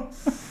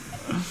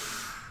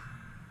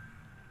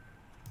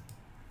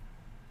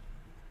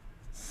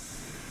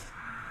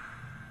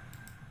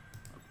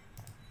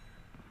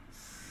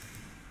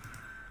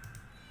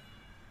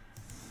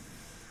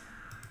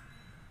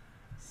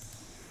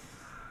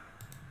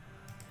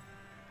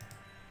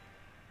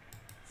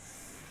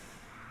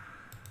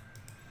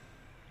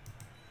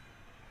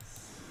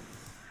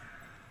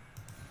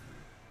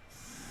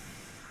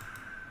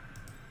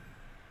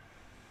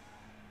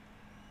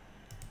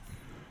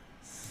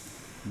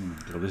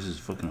 God, this is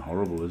fucking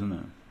horrible, isn't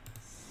it?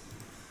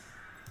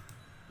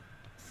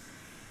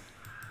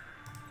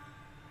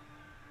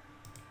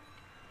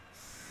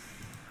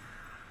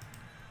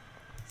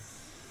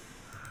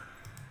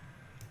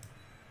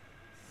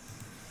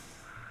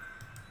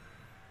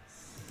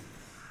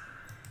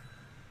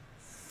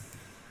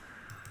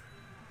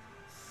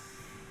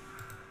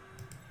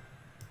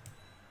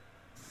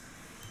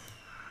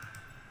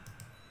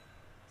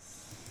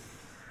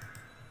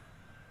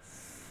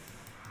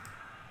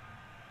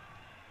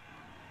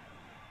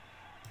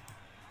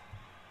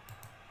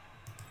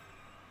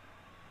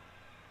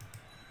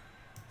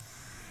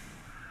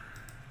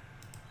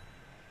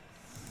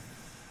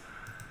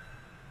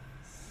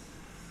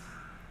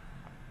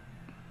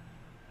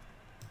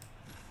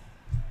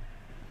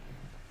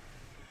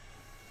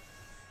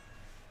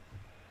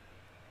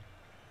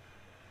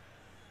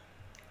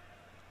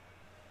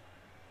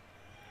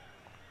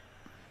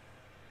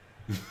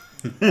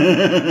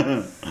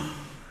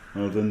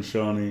 Well done,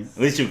 Shawnee. At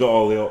least you've got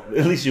all the.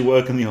 At least you're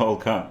working the all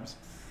caps.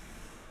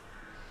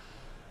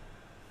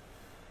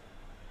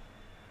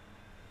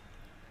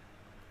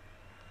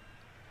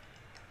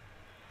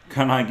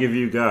 Can I give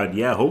you guard?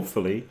 Yeah,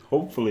 hopefully.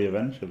 Hopefully,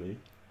 eventually.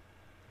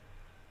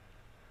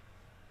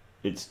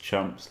 It's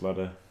Champs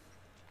Ladder.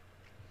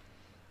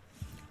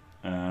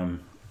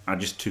 I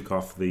just took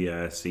off the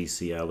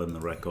CCL in the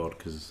record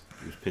because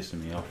it was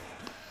pissing me off.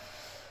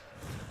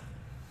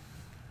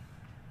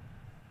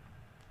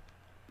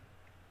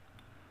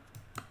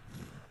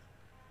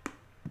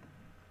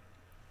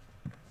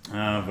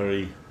 Ah,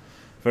 very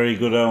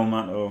good,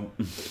 Elmato.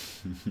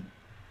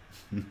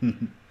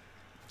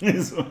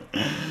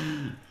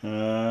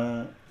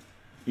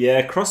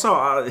 Yeah,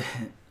 Crossout,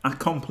 I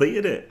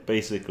completed it,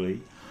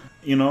 basically.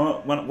 You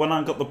know, when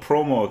I got the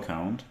promo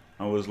account,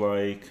 I was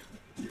like,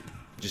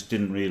 just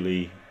didn't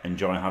really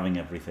enjoy having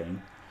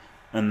everything.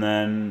 And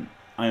then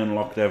I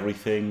unlocked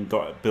everything,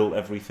 built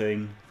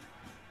everything,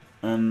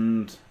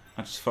 and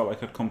I just felt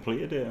like I'd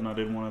completed it and I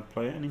didn't want to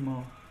play it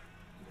anymore.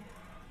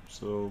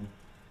 So,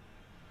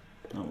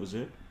 that was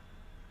it.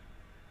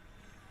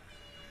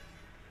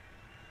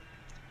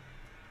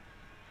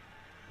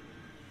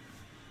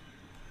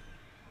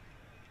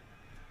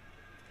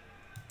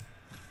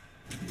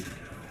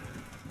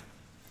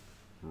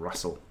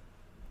 Russell.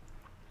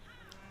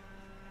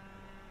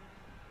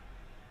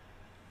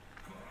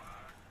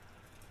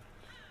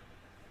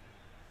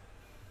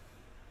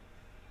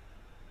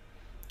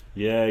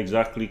 Yeah,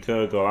 exactly,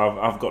 Kurgo.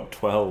 I've got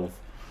 12.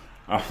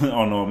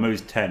 Oh no, maybe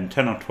it's 10.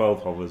 10 or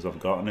 12 hovers I've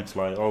got, and it's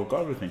like, oh, I've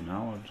got everything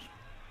now.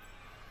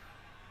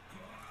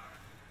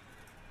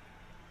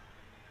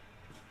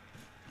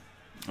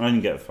 I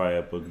didn't get a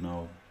Firebug,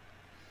 no.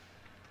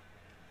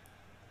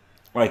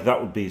 Like,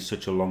 that would be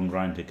such a long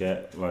grind to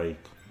get, like...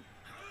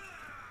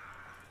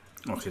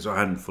 Okay, so I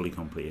hadn't fully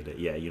completed it.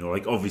 Yeah, you know,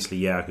 like, obviously,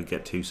 yeah, I could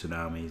get 2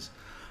 Tsunamis.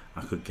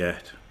 I could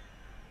get,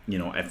 you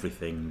know,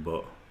 everything,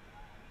 but...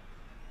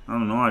 I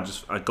don't know,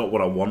 I got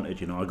what I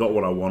wanted, you know. I got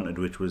what I wanted,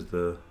 which was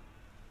the...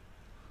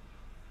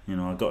 You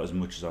know, I got as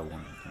much as I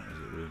wanted. That was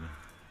it, really.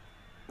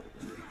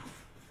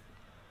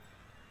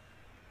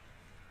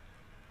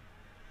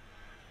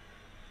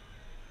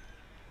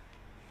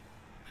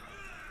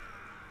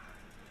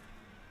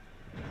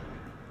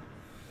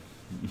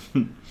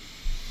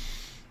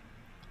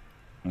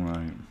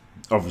 Right.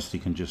 Obviously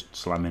can just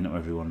slam into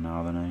everyone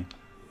now then, eh?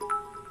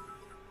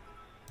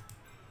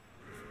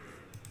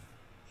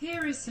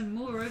 Here is some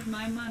more of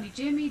my money.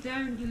 Jimmy,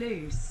 don't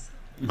lose.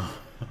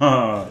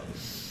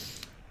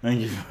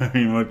 Thank you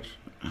very much.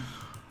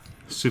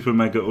 Super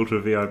Mega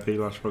Ultra VIP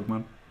Last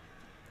Frogman.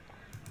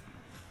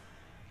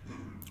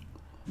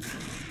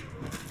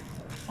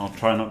 I'll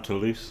try not to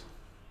lose.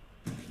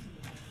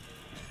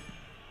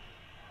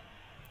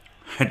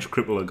 Hedge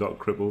Crippler got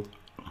crippled.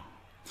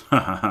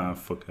 Haha,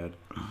 fuckhead.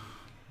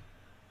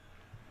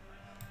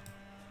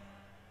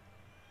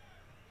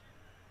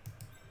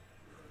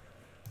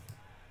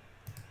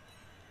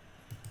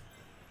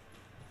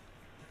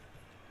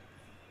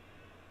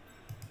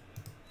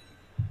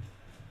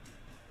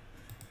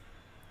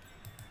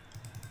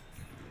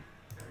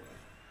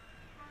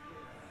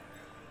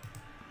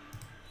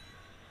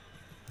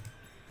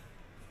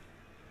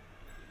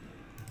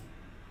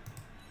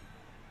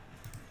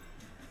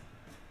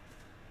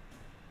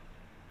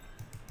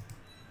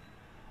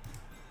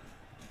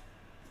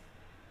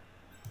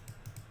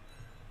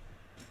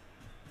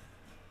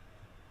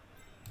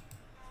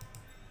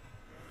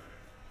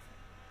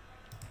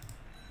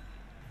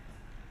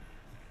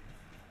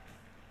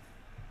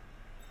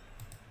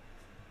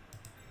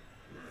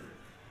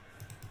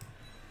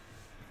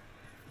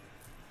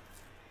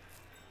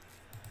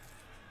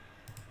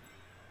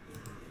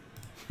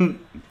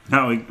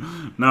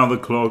 Now the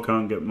claw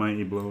can't get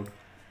mighty blowed.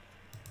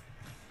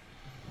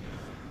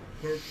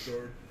 Park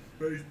start.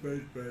 Base,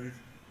 base, base.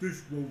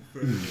 This won't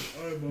fail.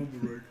 I'm on the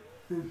rig.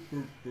 Brr,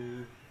 brr,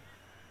 brr.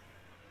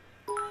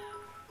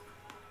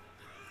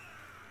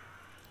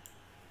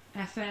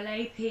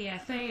 FLAPFART,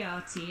 FLAPFART,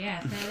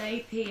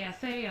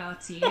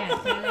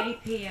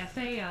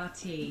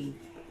 FLAPFART.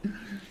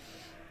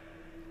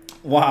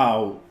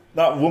 Wow,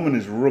 that woman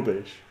is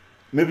rubbish.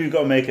 Maybe you've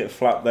got to make it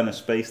flat, then a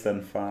space,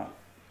 then fat.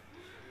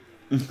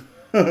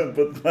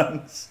 But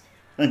thanks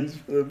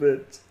for the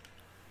bit.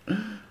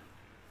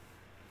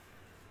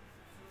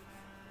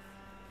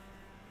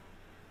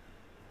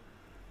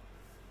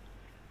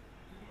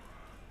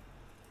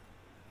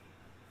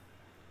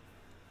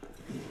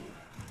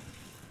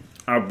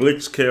 Our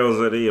Blitz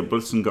KLZE, a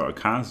Blitzen got a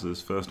Kaz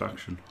as first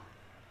action.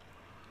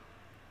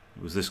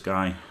 It was this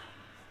guy.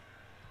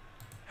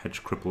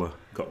 Hedge Crippler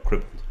got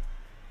crippled.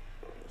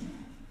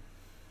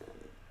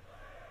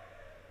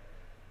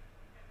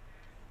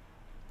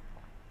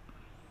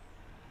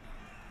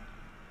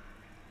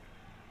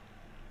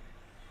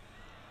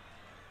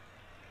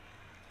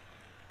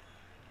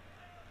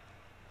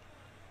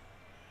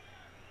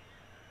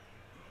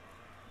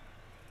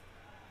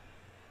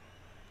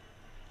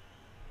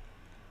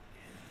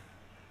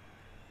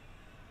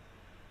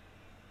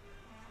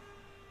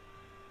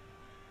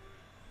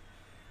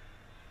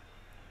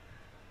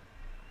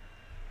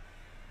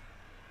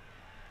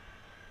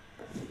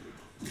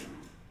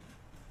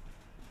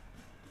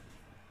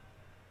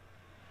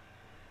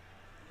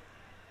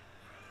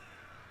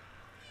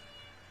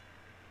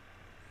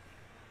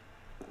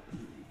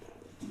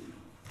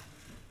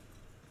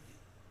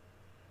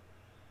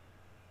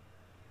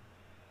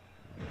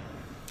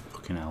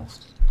 Fucking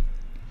Elves.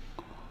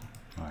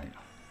 Right.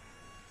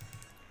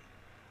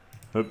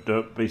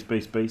 Up, base,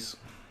 base, base.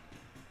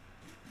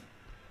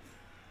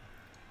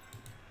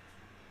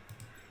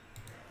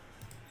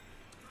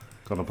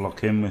 Gotta block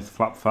him with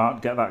Flap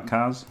Fart. Get that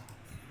Kaz.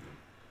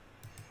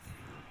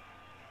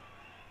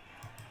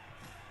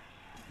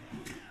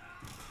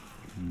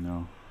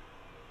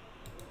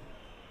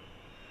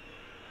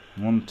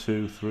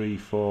 2, 3,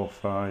 4,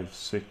 5,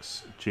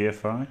 6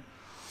 GFI.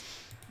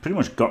 Pretty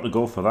much got to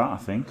go for that, I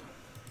think.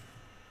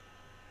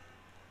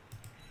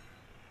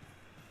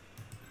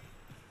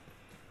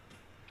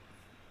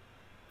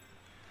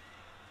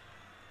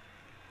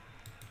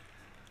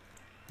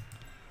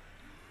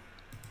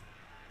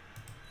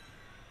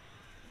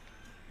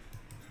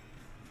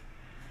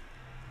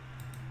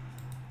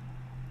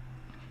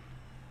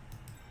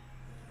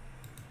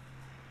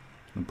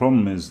 The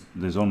problem is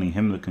there's only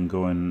him that can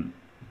go in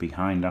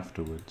behind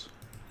afterwards.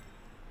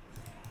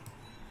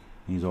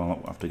 He's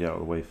all have to get out of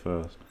the way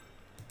first.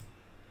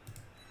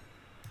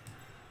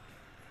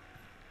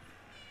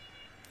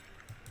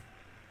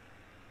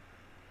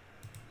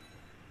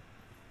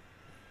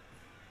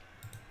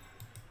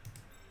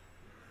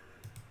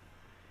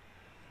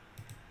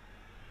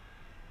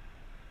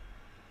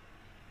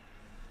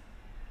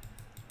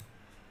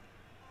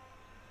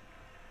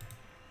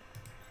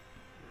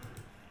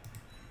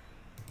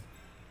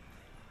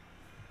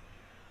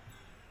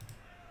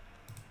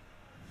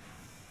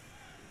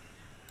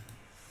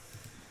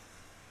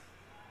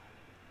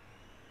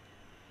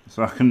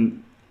 So I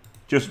can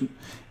just,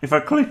 if I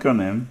click on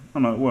him, oh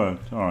no, it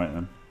worked. Alright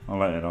then, I'll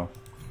let it off.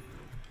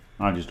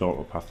 I just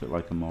auto-pathed it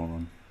like a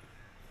moron.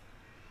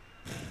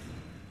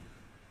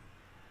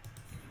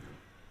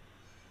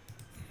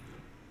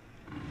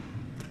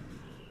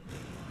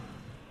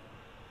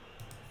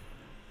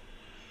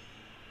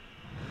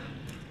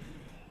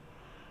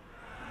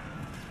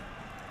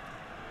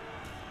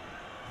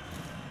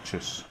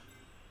 Just.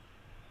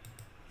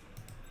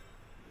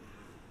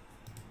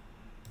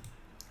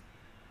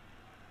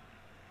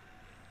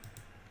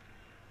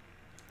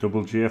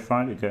 Double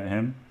GFI to get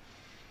him.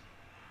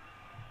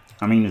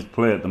 I mean, his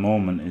play at the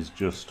moment is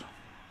just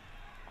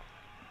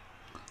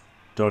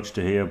dodge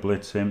to here,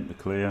 blitz him to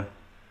clear,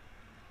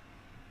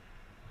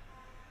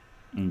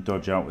 and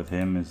dodge out with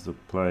him is the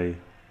play.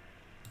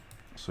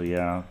 So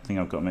yeah, I think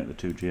I've got to make the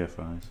 2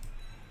 GFIs.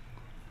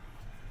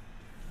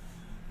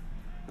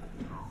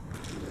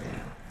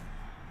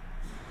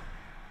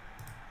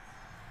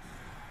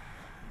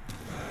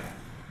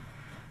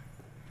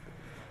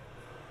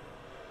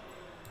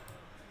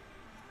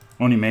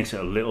 Only makes it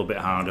a little bit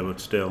harder,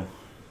 but still.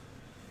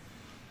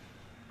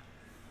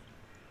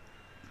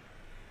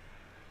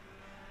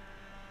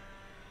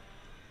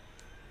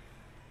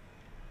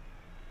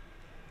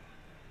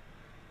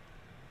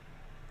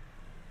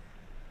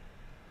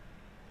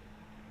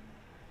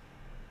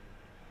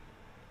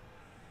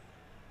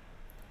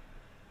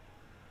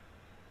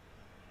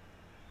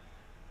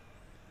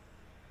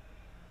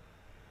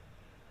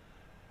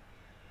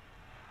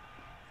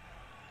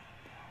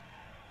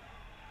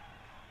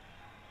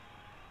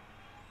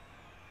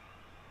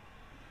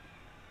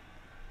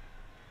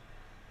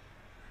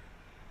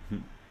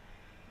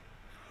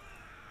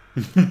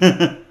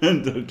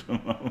 Dr.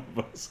 Mama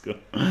Bosco.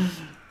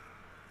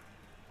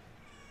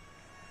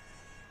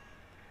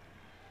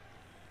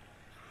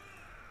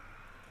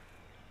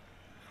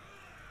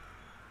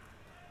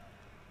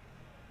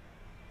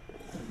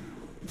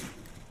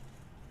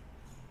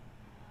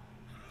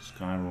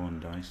 Skyroll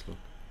and dice, look.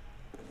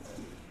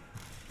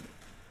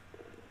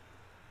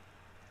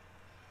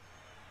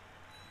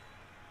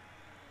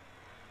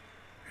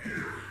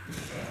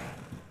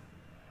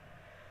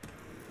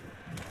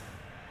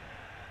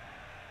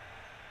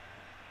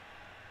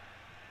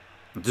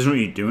 It doesn't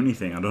really do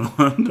anything. I don't know.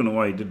 I don't know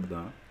why he did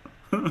that.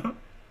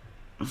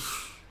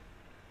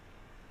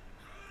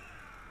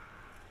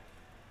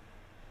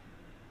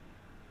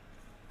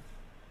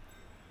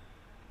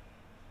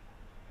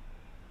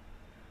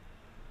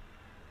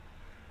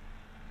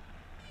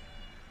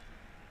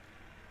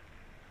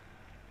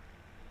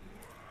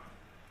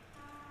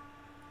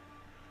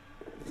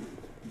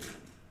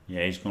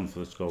 Yeah, he's gone for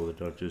the score with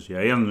the Dodgers.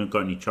 Yeah, he hasn't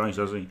got any choice,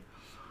 has he?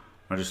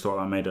 I just thought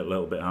that made it a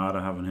little bit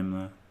harder having him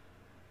there.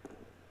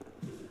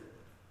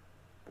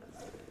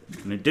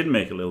 And it did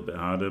make it a little bit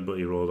harder, but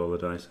he rolled all the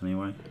dice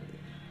anyway.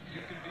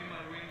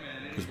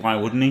 Because why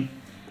wouldn't he?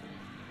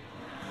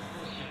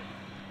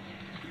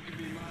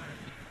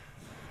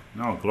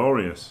 Oh,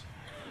 glorious.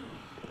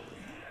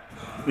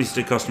 At least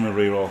it cost him a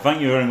reroll.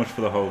 Thank you very much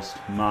for the host.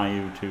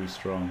 Mayu too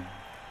strong.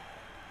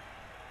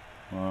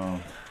 Wow.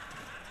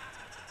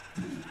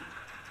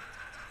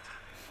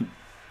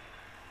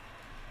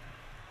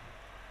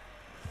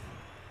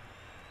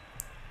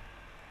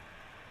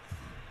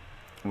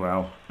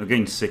 Well,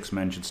 against 6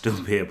 men should still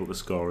be able to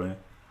score here.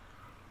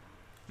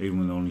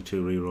 Even with only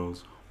 2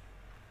 rerolls.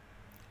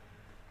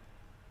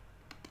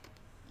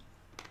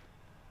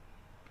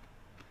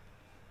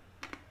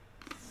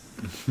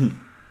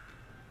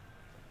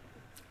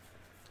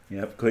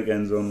 Yep, quick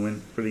end zone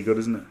win. Pretty good,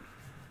 isn't it?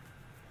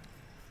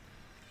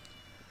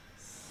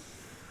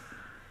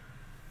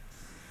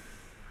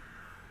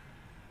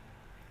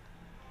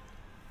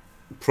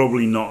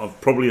 Probably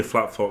not. Probably a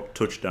flat foot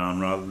touchdown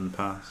rather than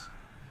pass.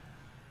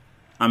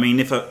 I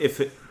mean,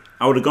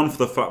 I would have gone for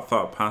the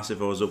flat pass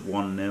if I was up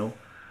 1-0.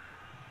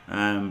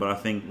 But I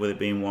think with it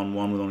being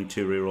 1-1 with only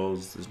 2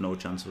 rerolls, there's no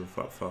chance of a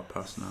flat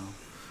pass now.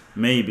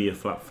 Maybe a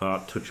flat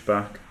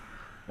touchback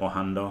or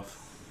handoff.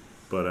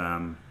 but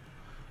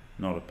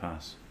not a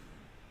pass.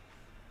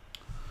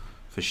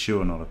 For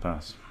sure, not a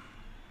pass.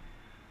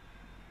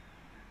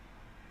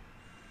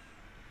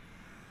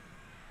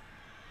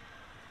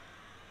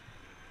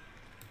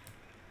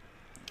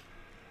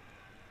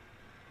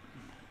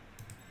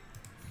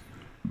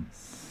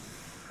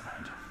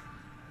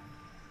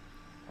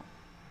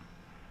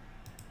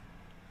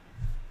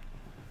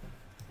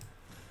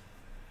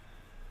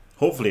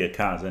 Hopefully a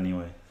Kaz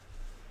anyway.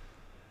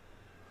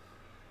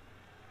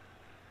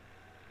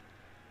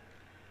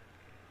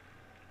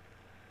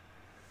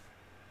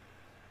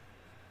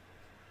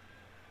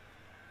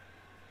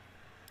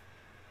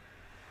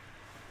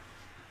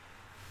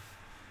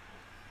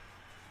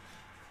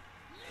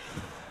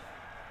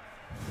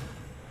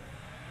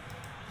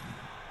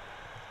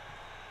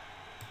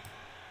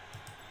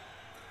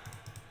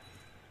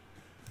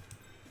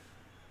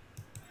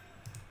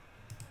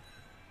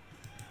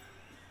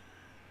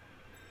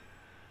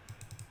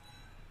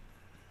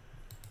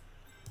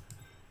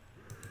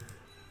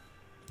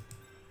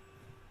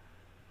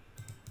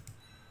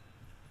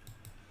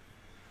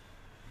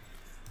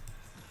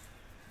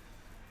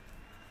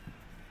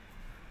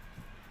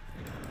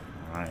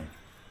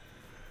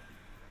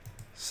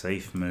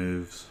 Safe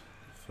moves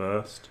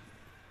first.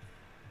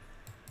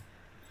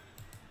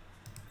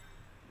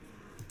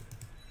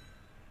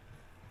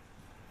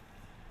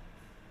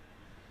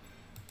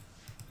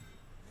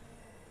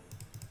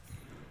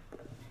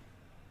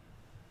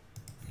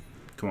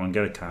 Come on,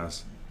 get a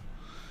Kaz.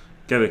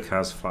 Get a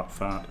Kaz, flat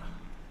fat.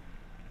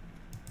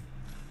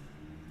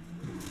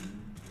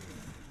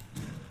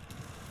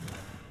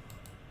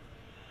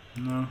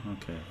 No?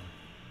 Okay.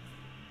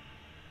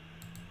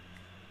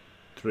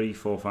 3,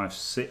 4, 5,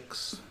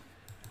 6.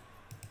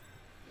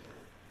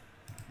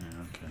 Yeah,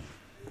 okay.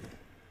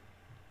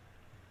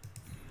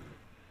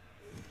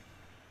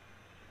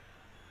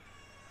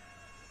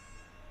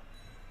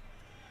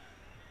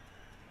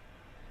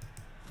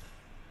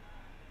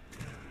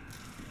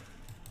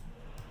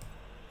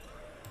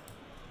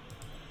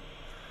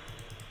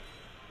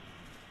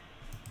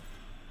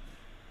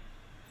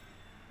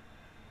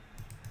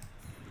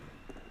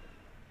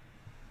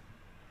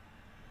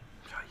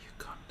 God, you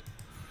cunt.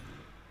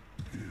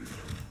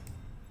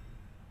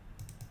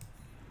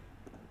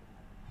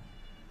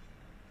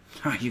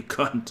 Ah, you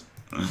cunt.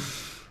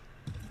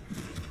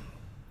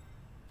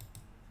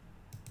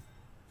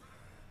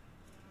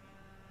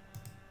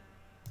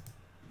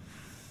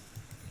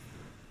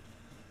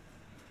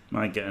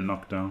 Might get a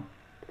knockdown.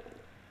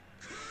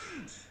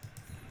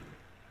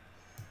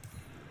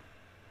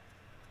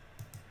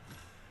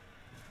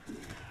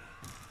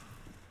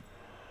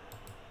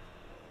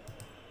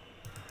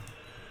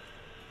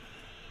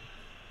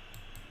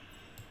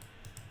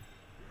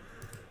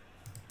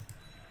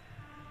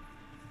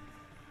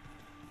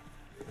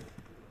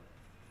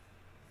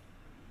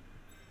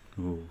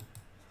 Ooh.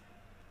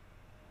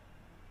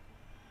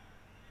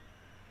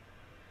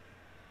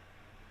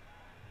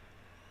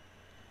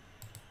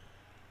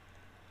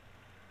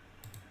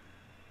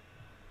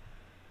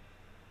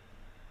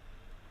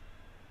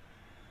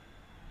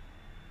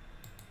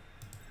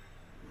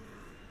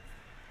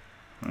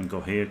 And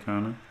go here,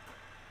 kinda.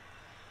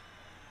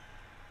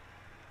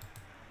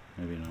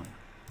 Maybe not.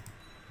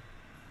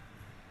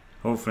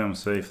 Hopefully I'm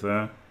safe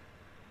there.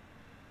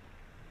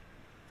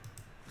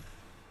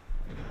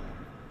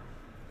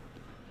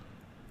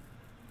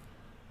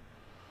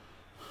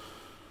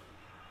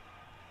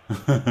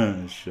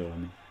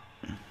 Surely.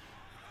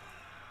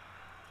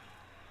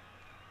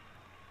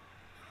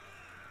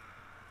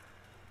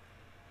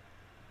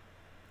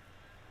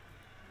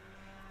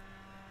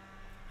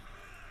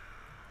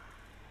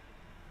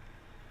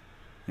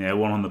 Yeah,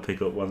 one on the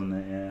pickup, wasn't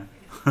it?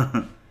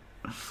 Yeah.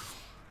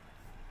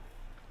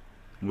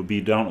 We'll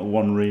be down to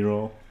one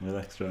reroll with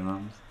extra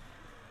arms.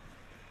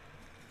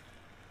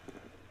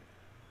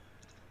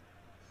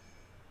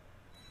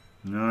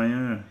 Oh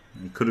yeah,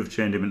 he could have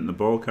chained him into the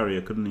ball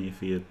carrier, couldn't he, if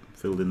he had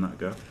filled in that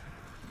gap?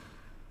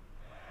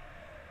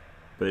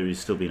 But he would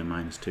still been a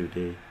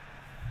 -2D.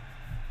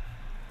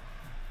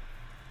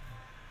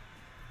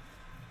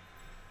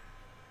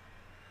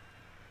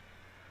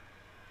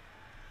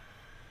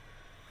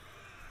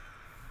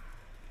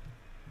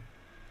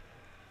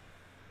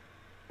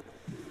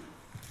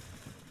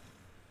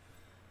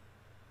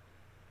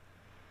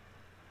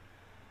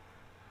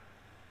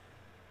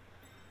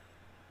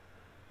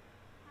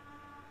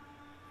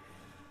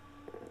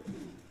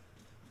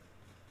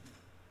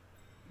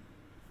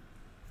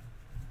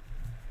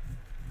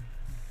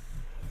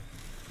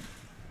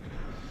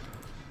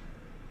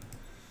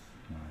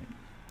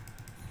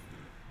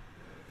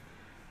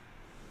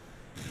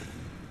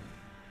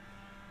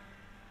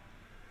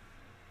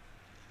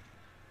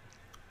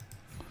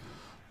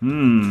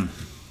 Hmm.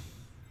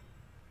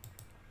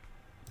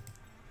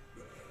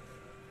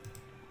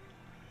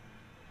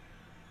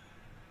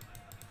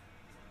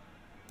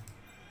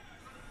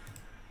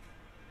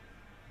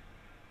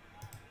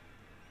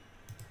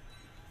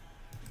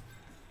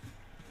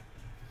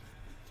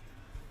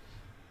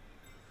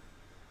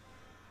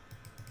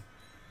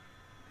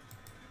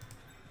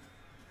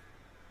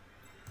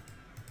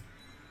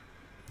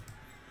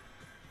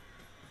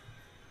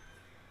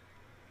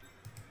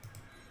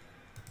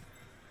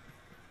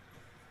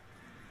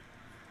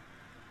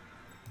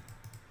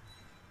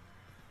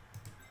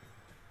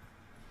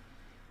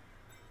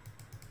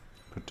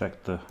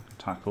 protect the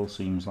tackle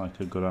seems like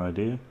a good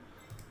idea.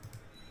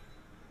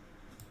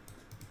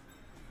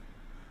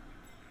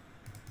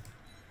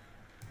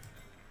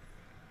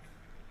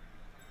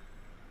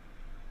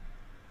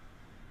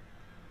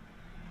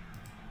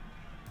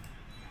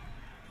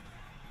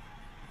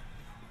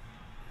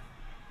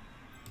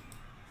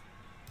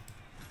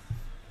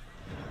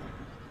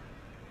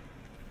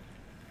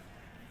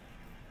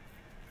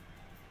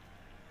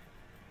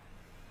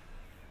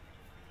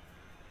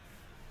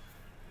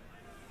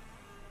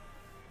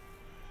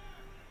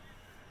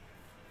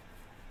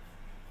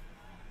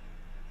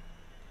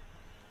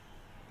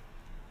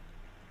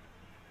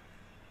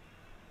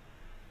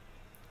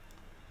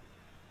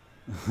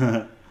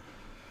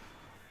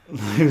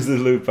 It was the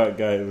Lupac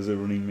guy. It was a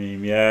running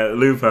meme. Yeah,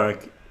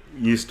 Lupac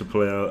used to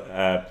play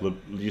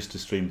used to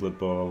stream Blood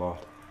Bowl a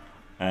lot,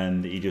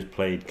 and he just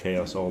played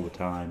Chaos all the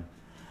time,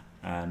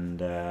 and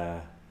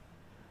that's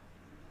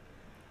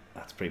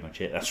pretty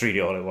much it. That's really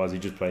all it was. He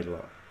just played a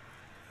lot,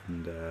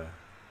 and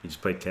he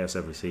just played Chaos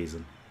every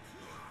season,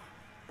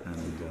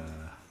 and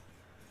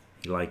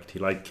he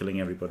liked killing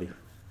everybody.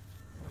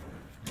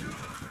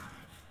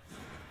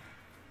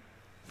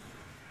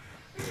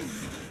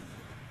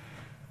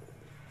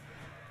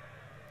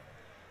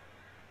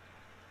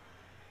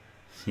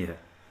 Yeah.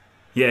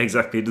 Yeah,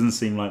 exactly. It doesn't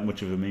seem like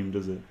much of a meme,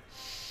 does it?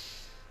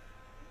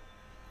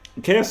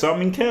 Chaos, I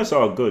mean, Chaos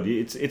are good.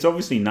 It's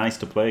obviously nice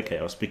to play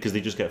Chaos because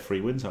they just get free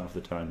wins half the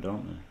time,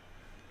 don't they?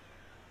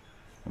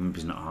 Well, maybe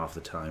it's not half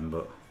the time,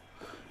 but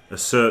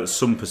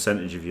some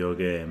percentage of your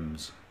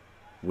games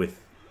with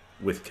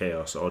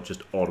Chaos are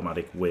just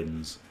automatic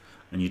wins,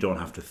 and you don't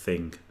have to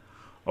think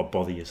or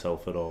bother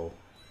yourself at all.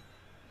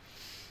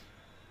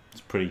 It's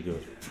pretty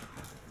good.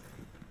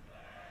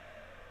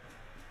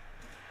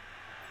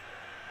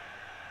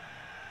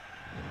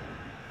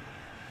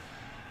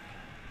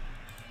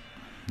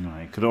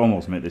 Right, could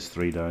almost make this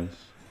 3 dice.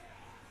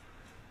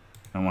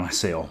 And when I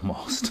say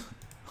almost,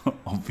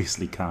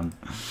 obviously can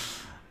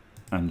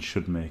and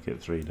should make it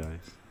 3 dice.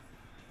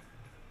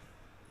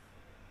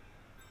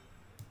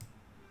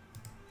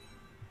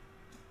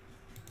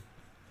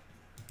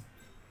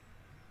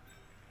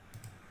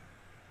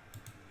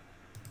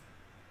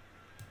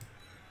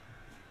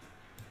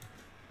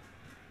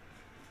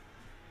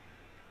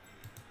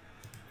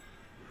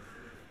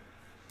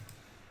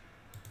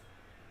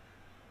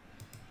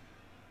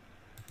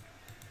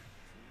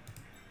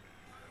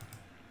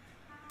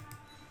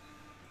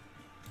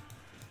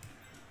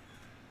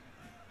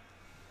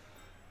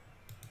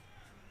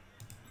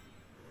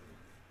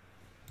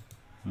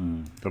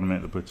 Gotta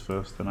make the Brits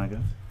first then, I guess.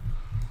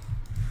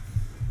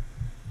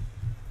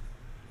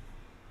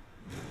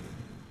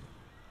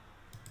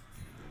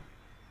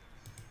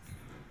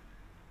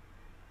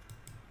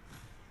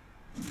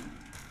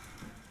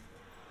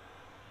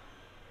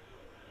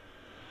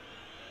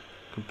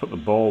 Could put the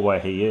ball where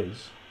he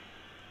is.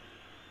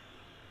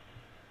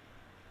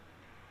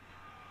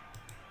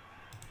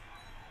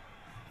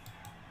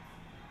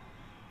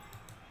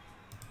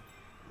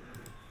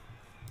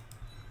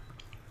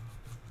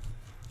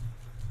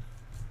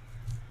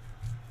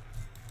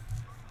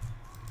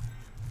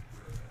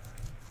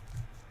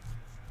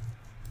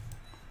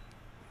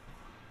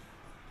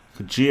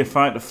 Could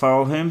Geophyte to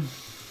foul him?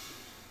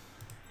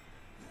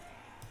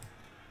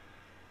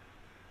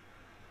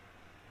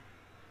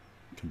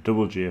 Could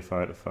double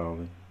Geophyte to foul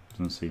him.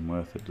 Doesn't seem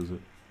worth it, does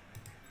it?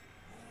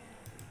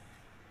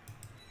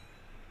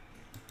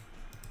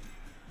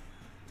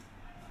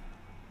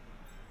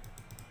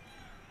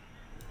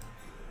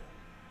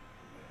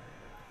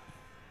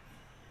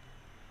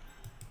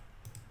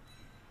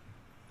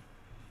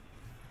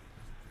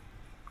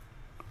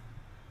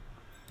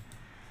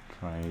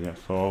 Try to get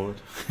forward.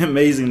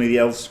 Amazingly, the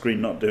Elves screen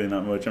not doing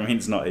that much. I mean,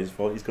 it's not his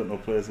fault. He's got no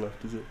players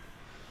left, is it?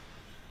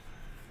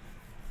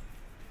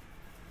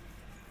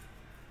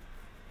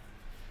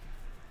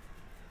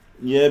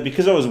 Yeah,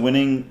 because I was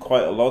winning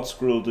quite a lot,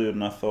 Squirrel Dude,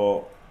 and I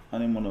thought I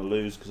didn't want to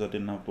lose because I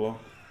didn't have block.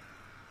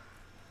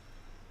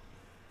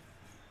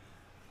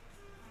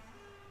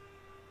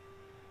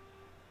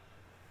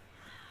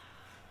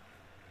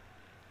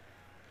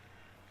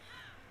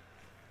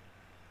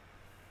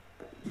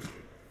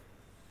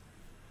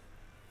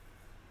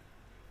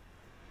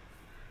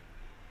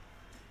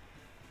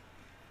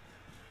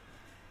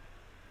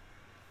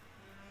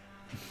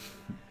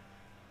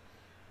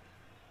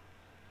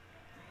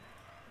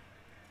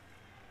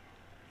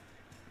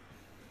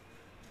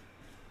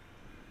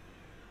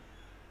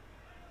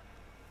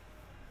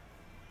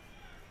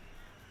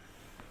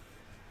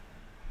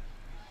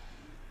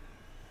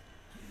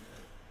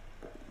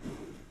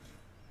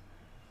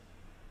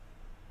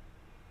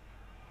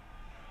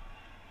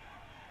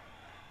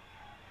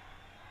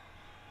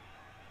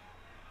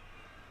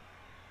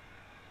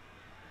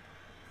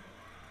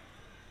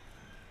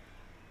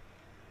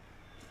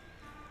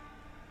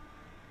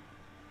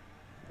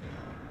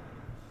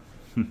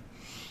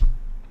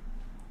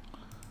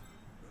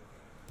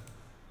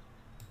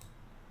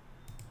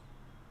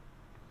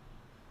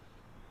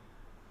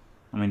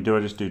 I mean, do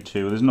I just do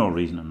 2? There's no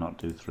reason to not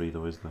do 3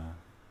 though, is there?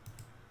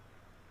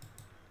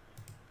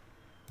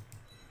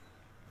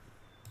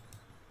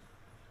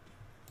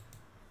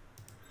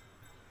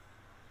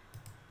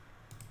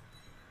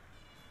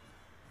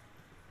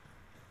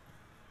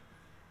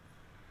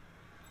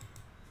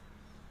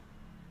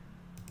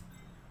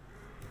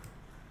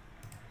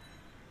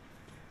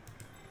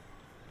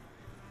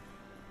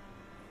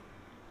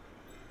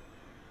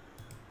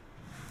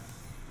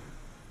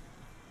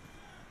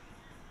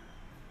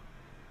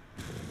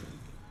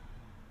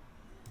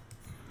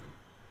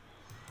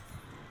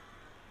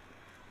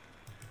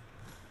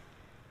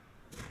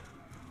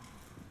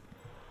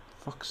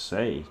 Fuck's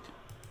sake.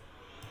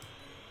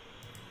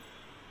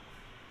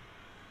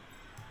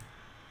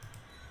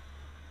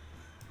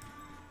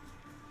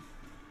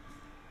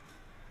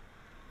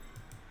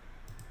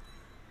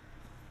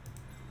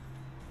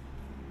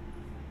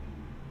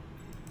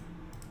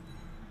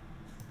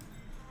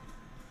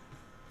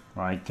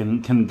 Right,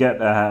 can get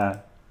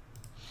a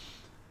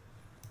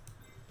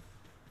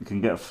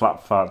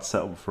flat fart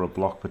set up for a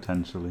block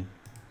potentially.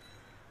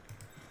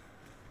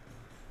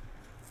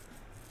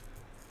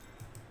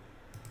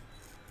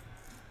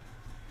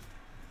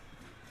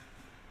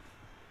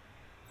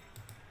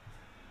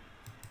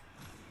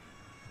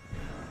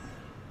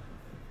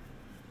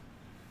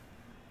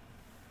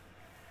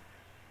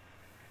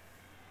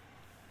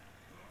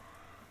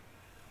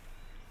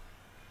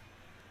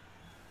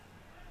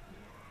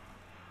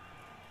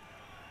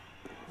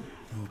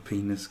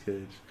 Penis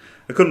cage.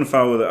 I couldn't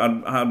foul with it.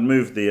 I'd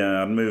moved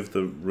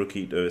the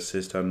rookie to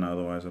assist, hadn't I?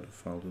 Otherwise I'd have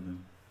fouled with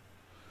him.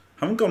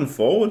 Haven't gone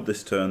forward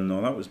this turn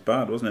though. That was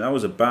bad, wasn't it? That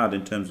was a bad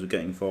in terms of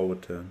getting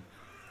forward turn.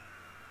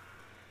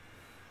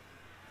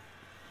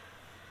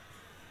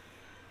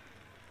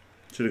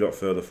 Should have got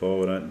further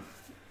forward.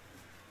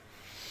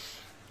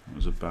 That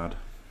was a bad.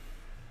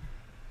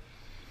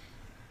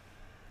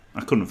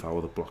 I couldn't foul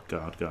with a block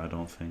guard guy. I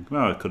don't think.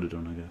 Well, I could have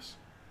done, I guess.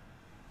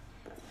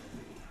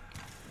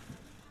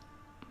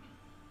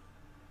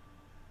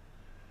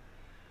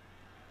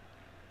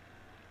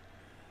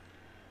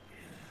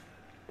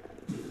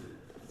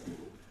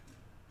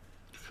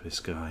 This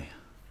guy.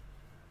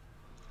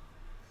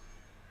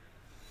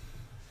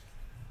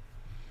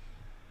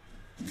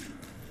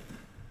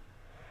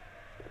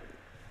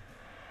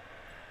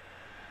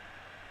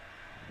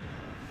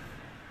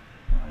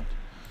 Right.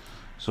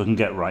 So I can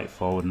get right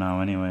forward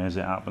now anyway as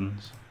it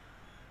happens.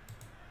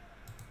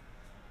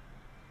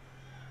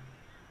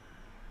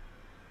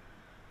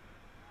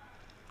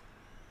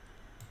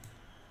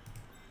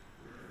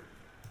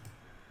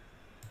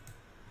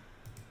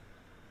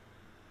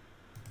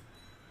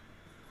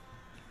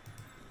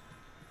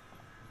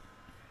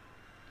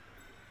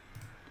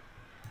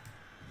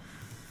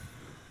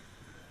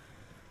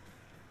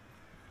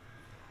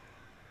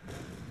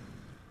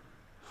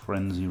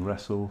 Frenzy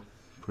wrestle,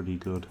 pretty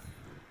good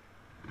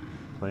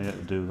player to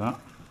do that.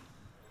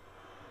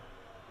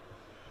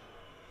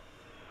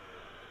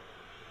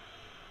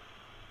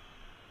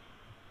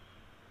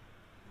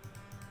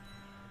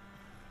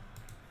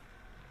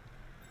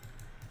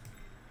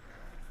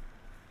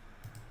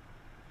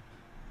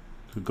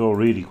 Could go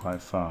really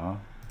quite far.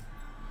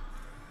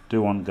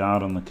 Do want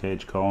guard on the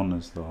cage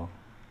corners though,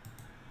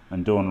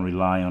 and don't want to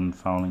rely on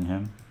fouling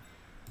him.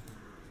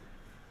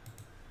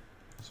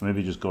 So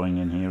maybe just going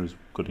in here is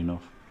good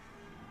enough.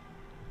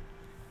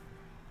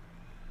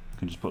 You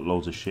can just put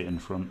loads of shit in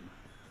front.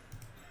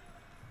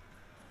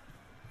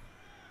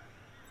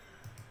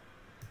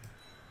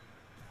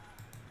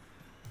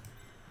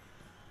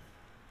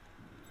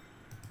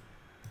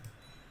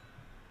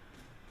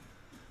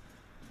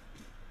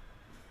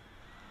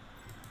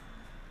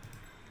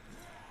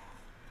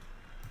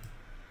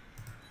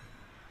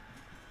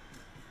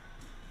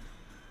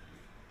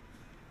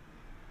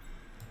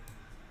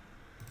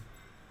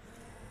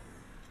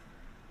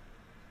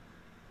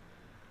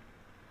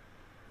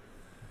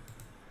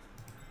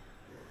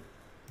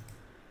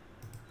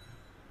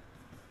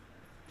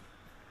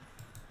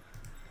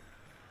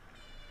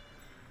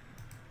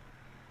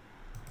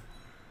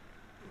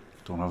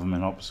 Don't have them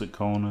in opposite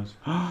corners.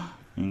 You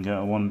can get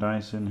a 1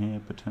 dice in here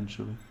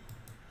potentially.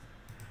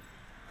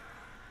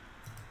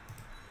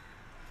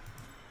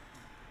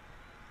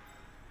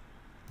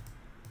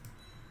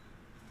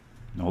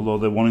 Although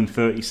they're 1 in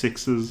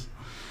 36s,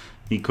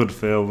 he could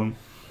fail them.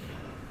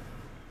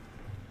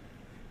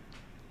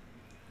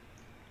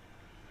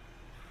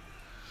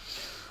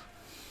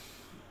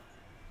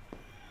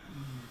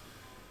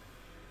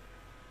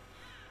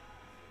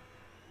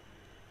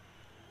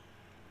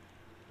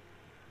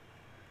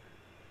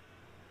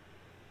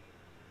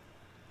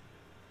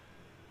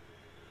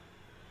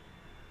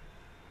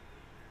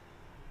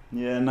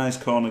 Yeah, nice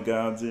corner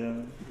guards,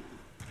 yeah.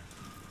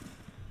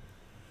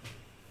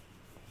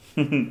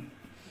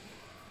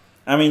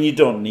 I mean, you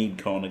don't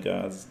need corner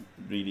guards,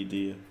 really, do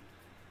you?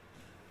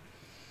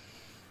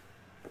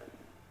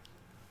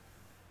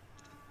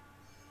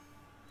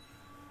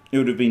 It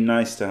would have been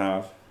nice to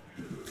have,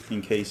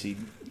 in case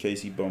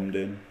he bombed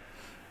in.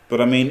 But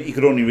I mean, he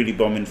could only really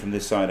bomb in from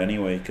this side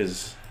anyway,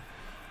 because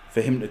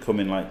for him to come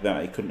in like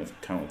that, he couldn't have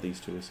counted these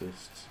 2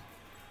 assists.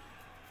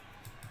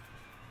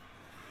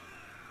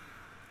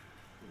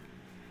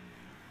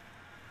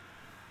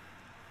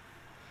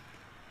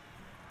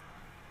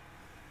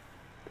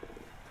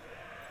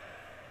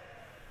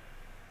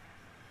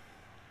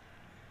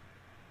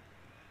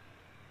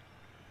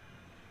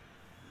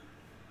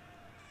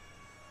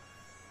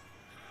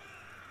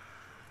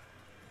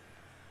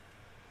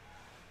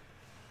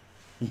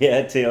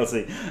 Yeah,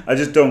 TLC. I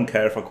just don't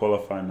care if I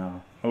qualify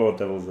now. Hello,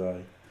 Devil's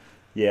Eye.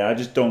 Yeah, I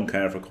just don't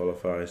care if I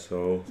qualify,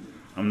 so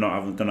I'm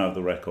gonna have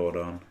the record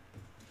on,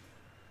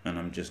 and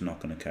I'm just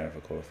not gonna care if I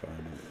qualify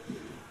now.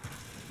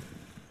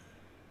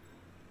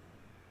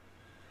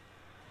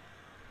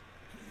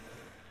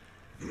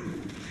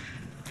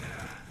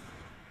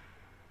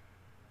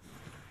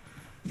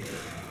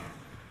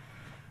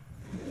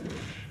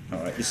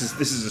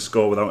 This is a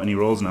score without any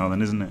rolls now,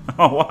 then, isn't it?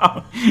 Oh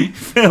wow!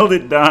 Failed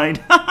it,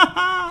 died.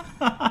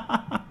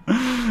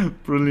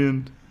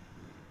 Brilliant.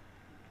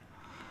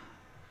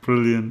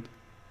 Brilliant.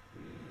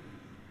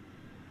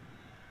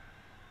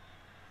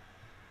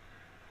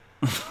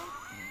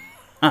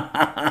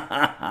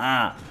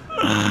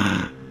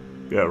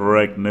 Get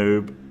wrecked,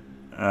 noob.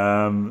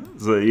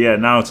 So yeah,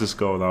 now it's a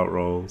score without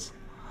rolls.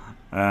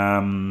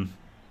 I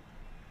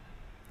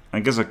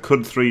guess I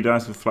could 3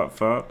 dice with flat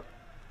fart.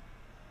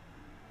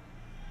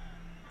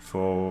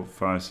 4,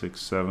 5,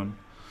 6, 7.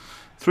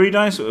 3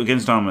 dice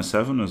against armor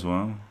 7 as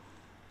well.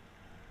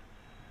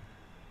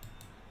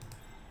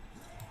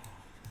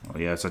 Oh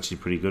yeah, it's actually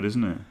pretty good,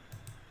 isn't it?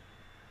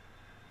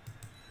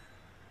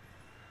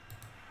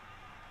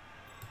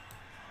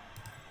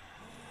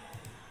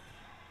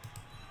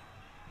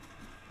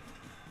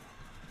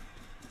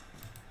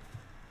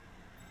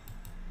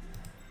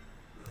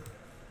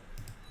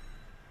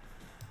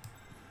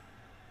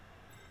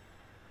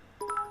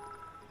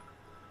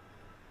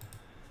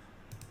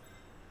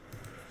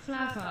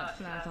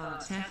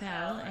 Flavart,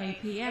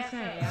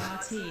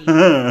 F-L-A-P-F-A-R-T.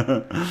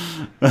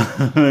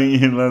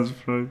 You last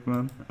broke,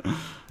 man.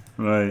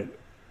 Right.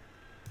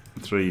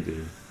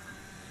 3D.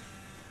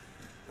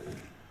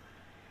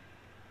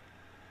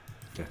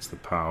 Gets the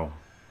pow.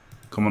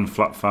 Come on,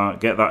 flat fart.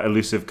 Get that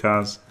elusive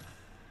Kaz.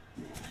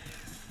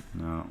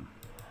 No.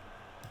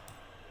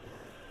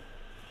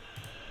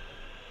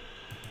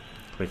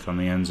 Click on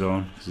the end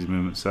zone because he's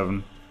movement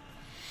 7.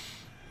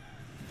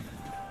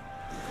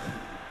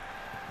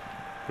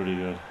 Pretty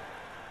good.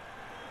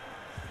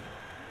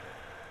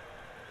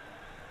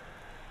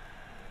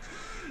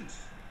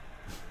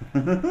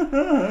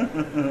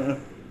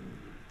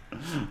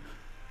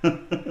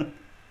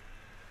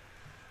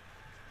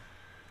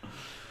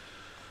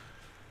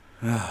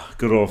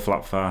 Good old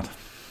flat fart.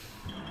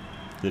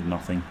 Did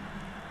nothing.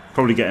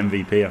 Probably get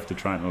MVP after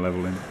trying to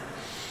level him.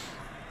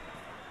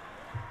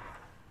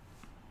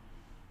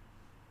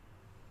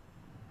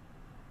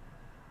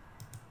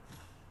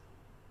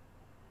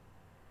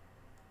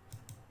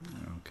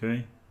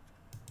 Okay.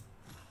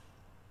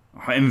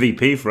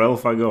 MVP for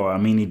Elfagor. I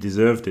mean, he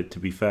deserved it, to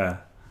be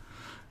fair.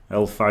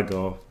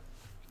 Elfagor.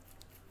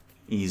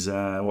 He's,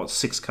 what,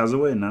 6 Kaz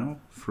away now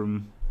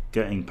from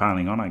getting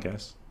panning on, I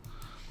guess.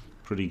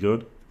 Pretty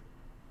good.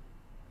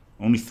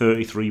 Only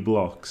 33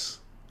 blocks.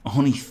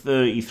 Only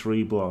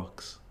 33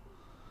 blocks.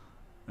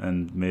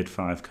 And made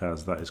 5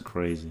 Kaz. That is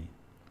crazy.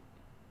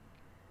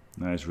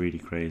 That is really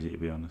crazy, to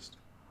be honest.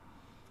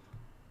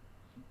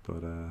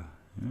 But,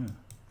 yeah.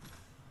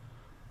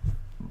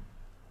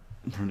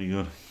 Pretty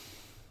good.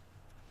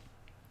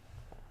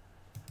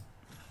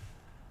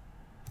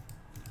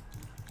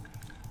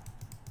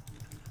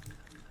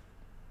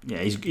 Yeah,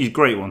 he's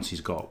great once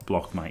he's got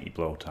block, mighty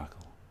blow,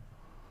 tackle.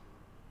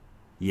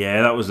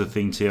 Yeah, that was the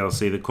thing,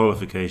 TLC. The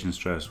qualification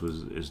stress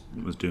was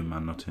doing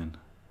man nutting.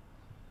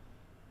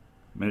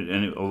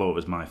 And although it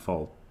was my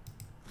fault,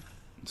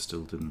 it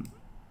still didn't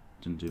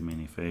do me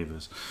any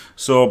favours.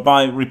 So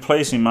by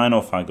replacing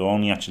Minofag, I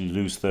only actually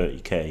lose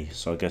 30k,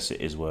 so I guess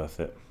it is worth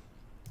it.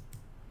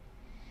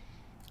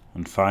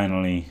 And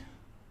finally,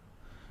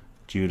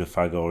 Judah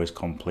Fagor is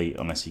complete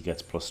unless he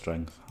gets plus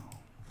strength.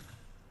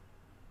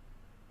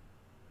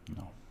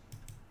 No.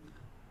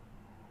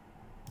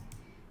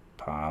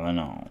 Piling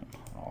on.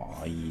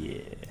 Oh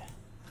yeah.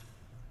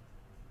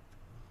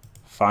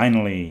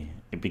 Finally,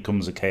 it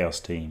becomes a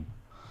chaos team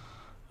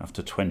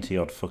after 20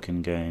 odd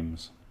fucking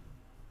games.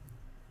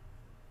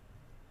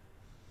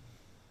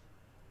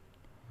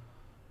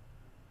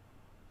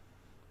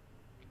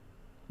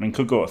 I mean,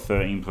 could go to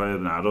 13 player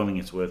now. I don't think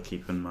it's worth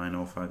keeping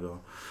Minofagor.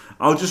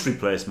 I'll just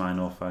replace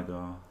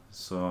Minofagor.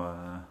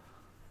 So,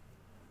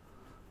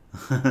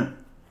 because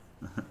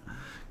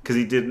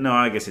he did. No,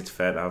 I guess it's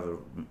fair to have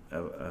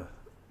a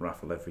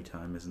raffle every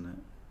time, isn't it?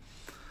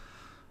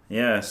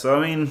 Yeah. So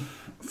I mean,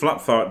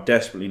 Flat Fart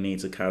desperately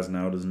needs a Kaz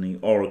now, doesn't he?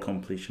 Or a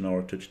completion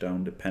or a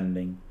touchdown,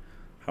 depending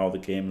how the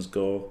games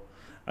go.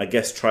 I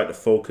guess try to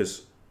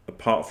focus.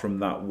 Apart from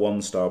that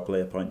 1-star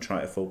player point,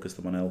 try to focus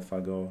them on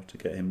Elfagor to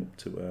get him up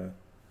to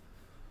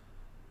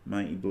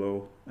mighty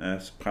blow.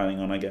 Piling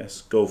on, I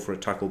guess. Go for a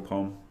tackle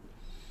pom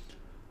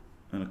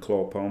and a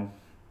claw pom.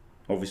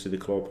 Obviously, the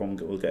claw pom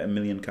will get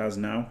 1,000,000 Kaz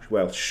now.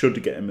 Well,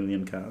 should get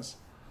 1,000,000 Kaz.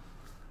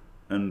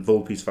 And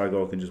Volpe's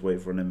Fagor can just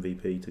wait for an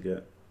MVP to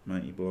get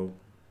mighty blow.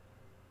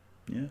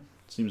 Yeah,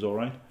 seems all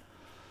right.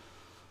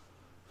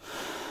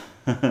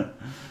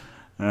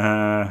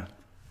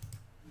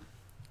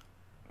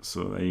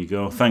 So there you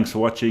go. Thanks for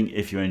watching.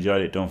 If you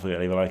enjoyed it, don't forget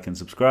to leave a like and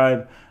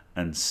subscribe.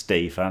 And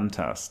stay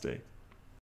fantastic.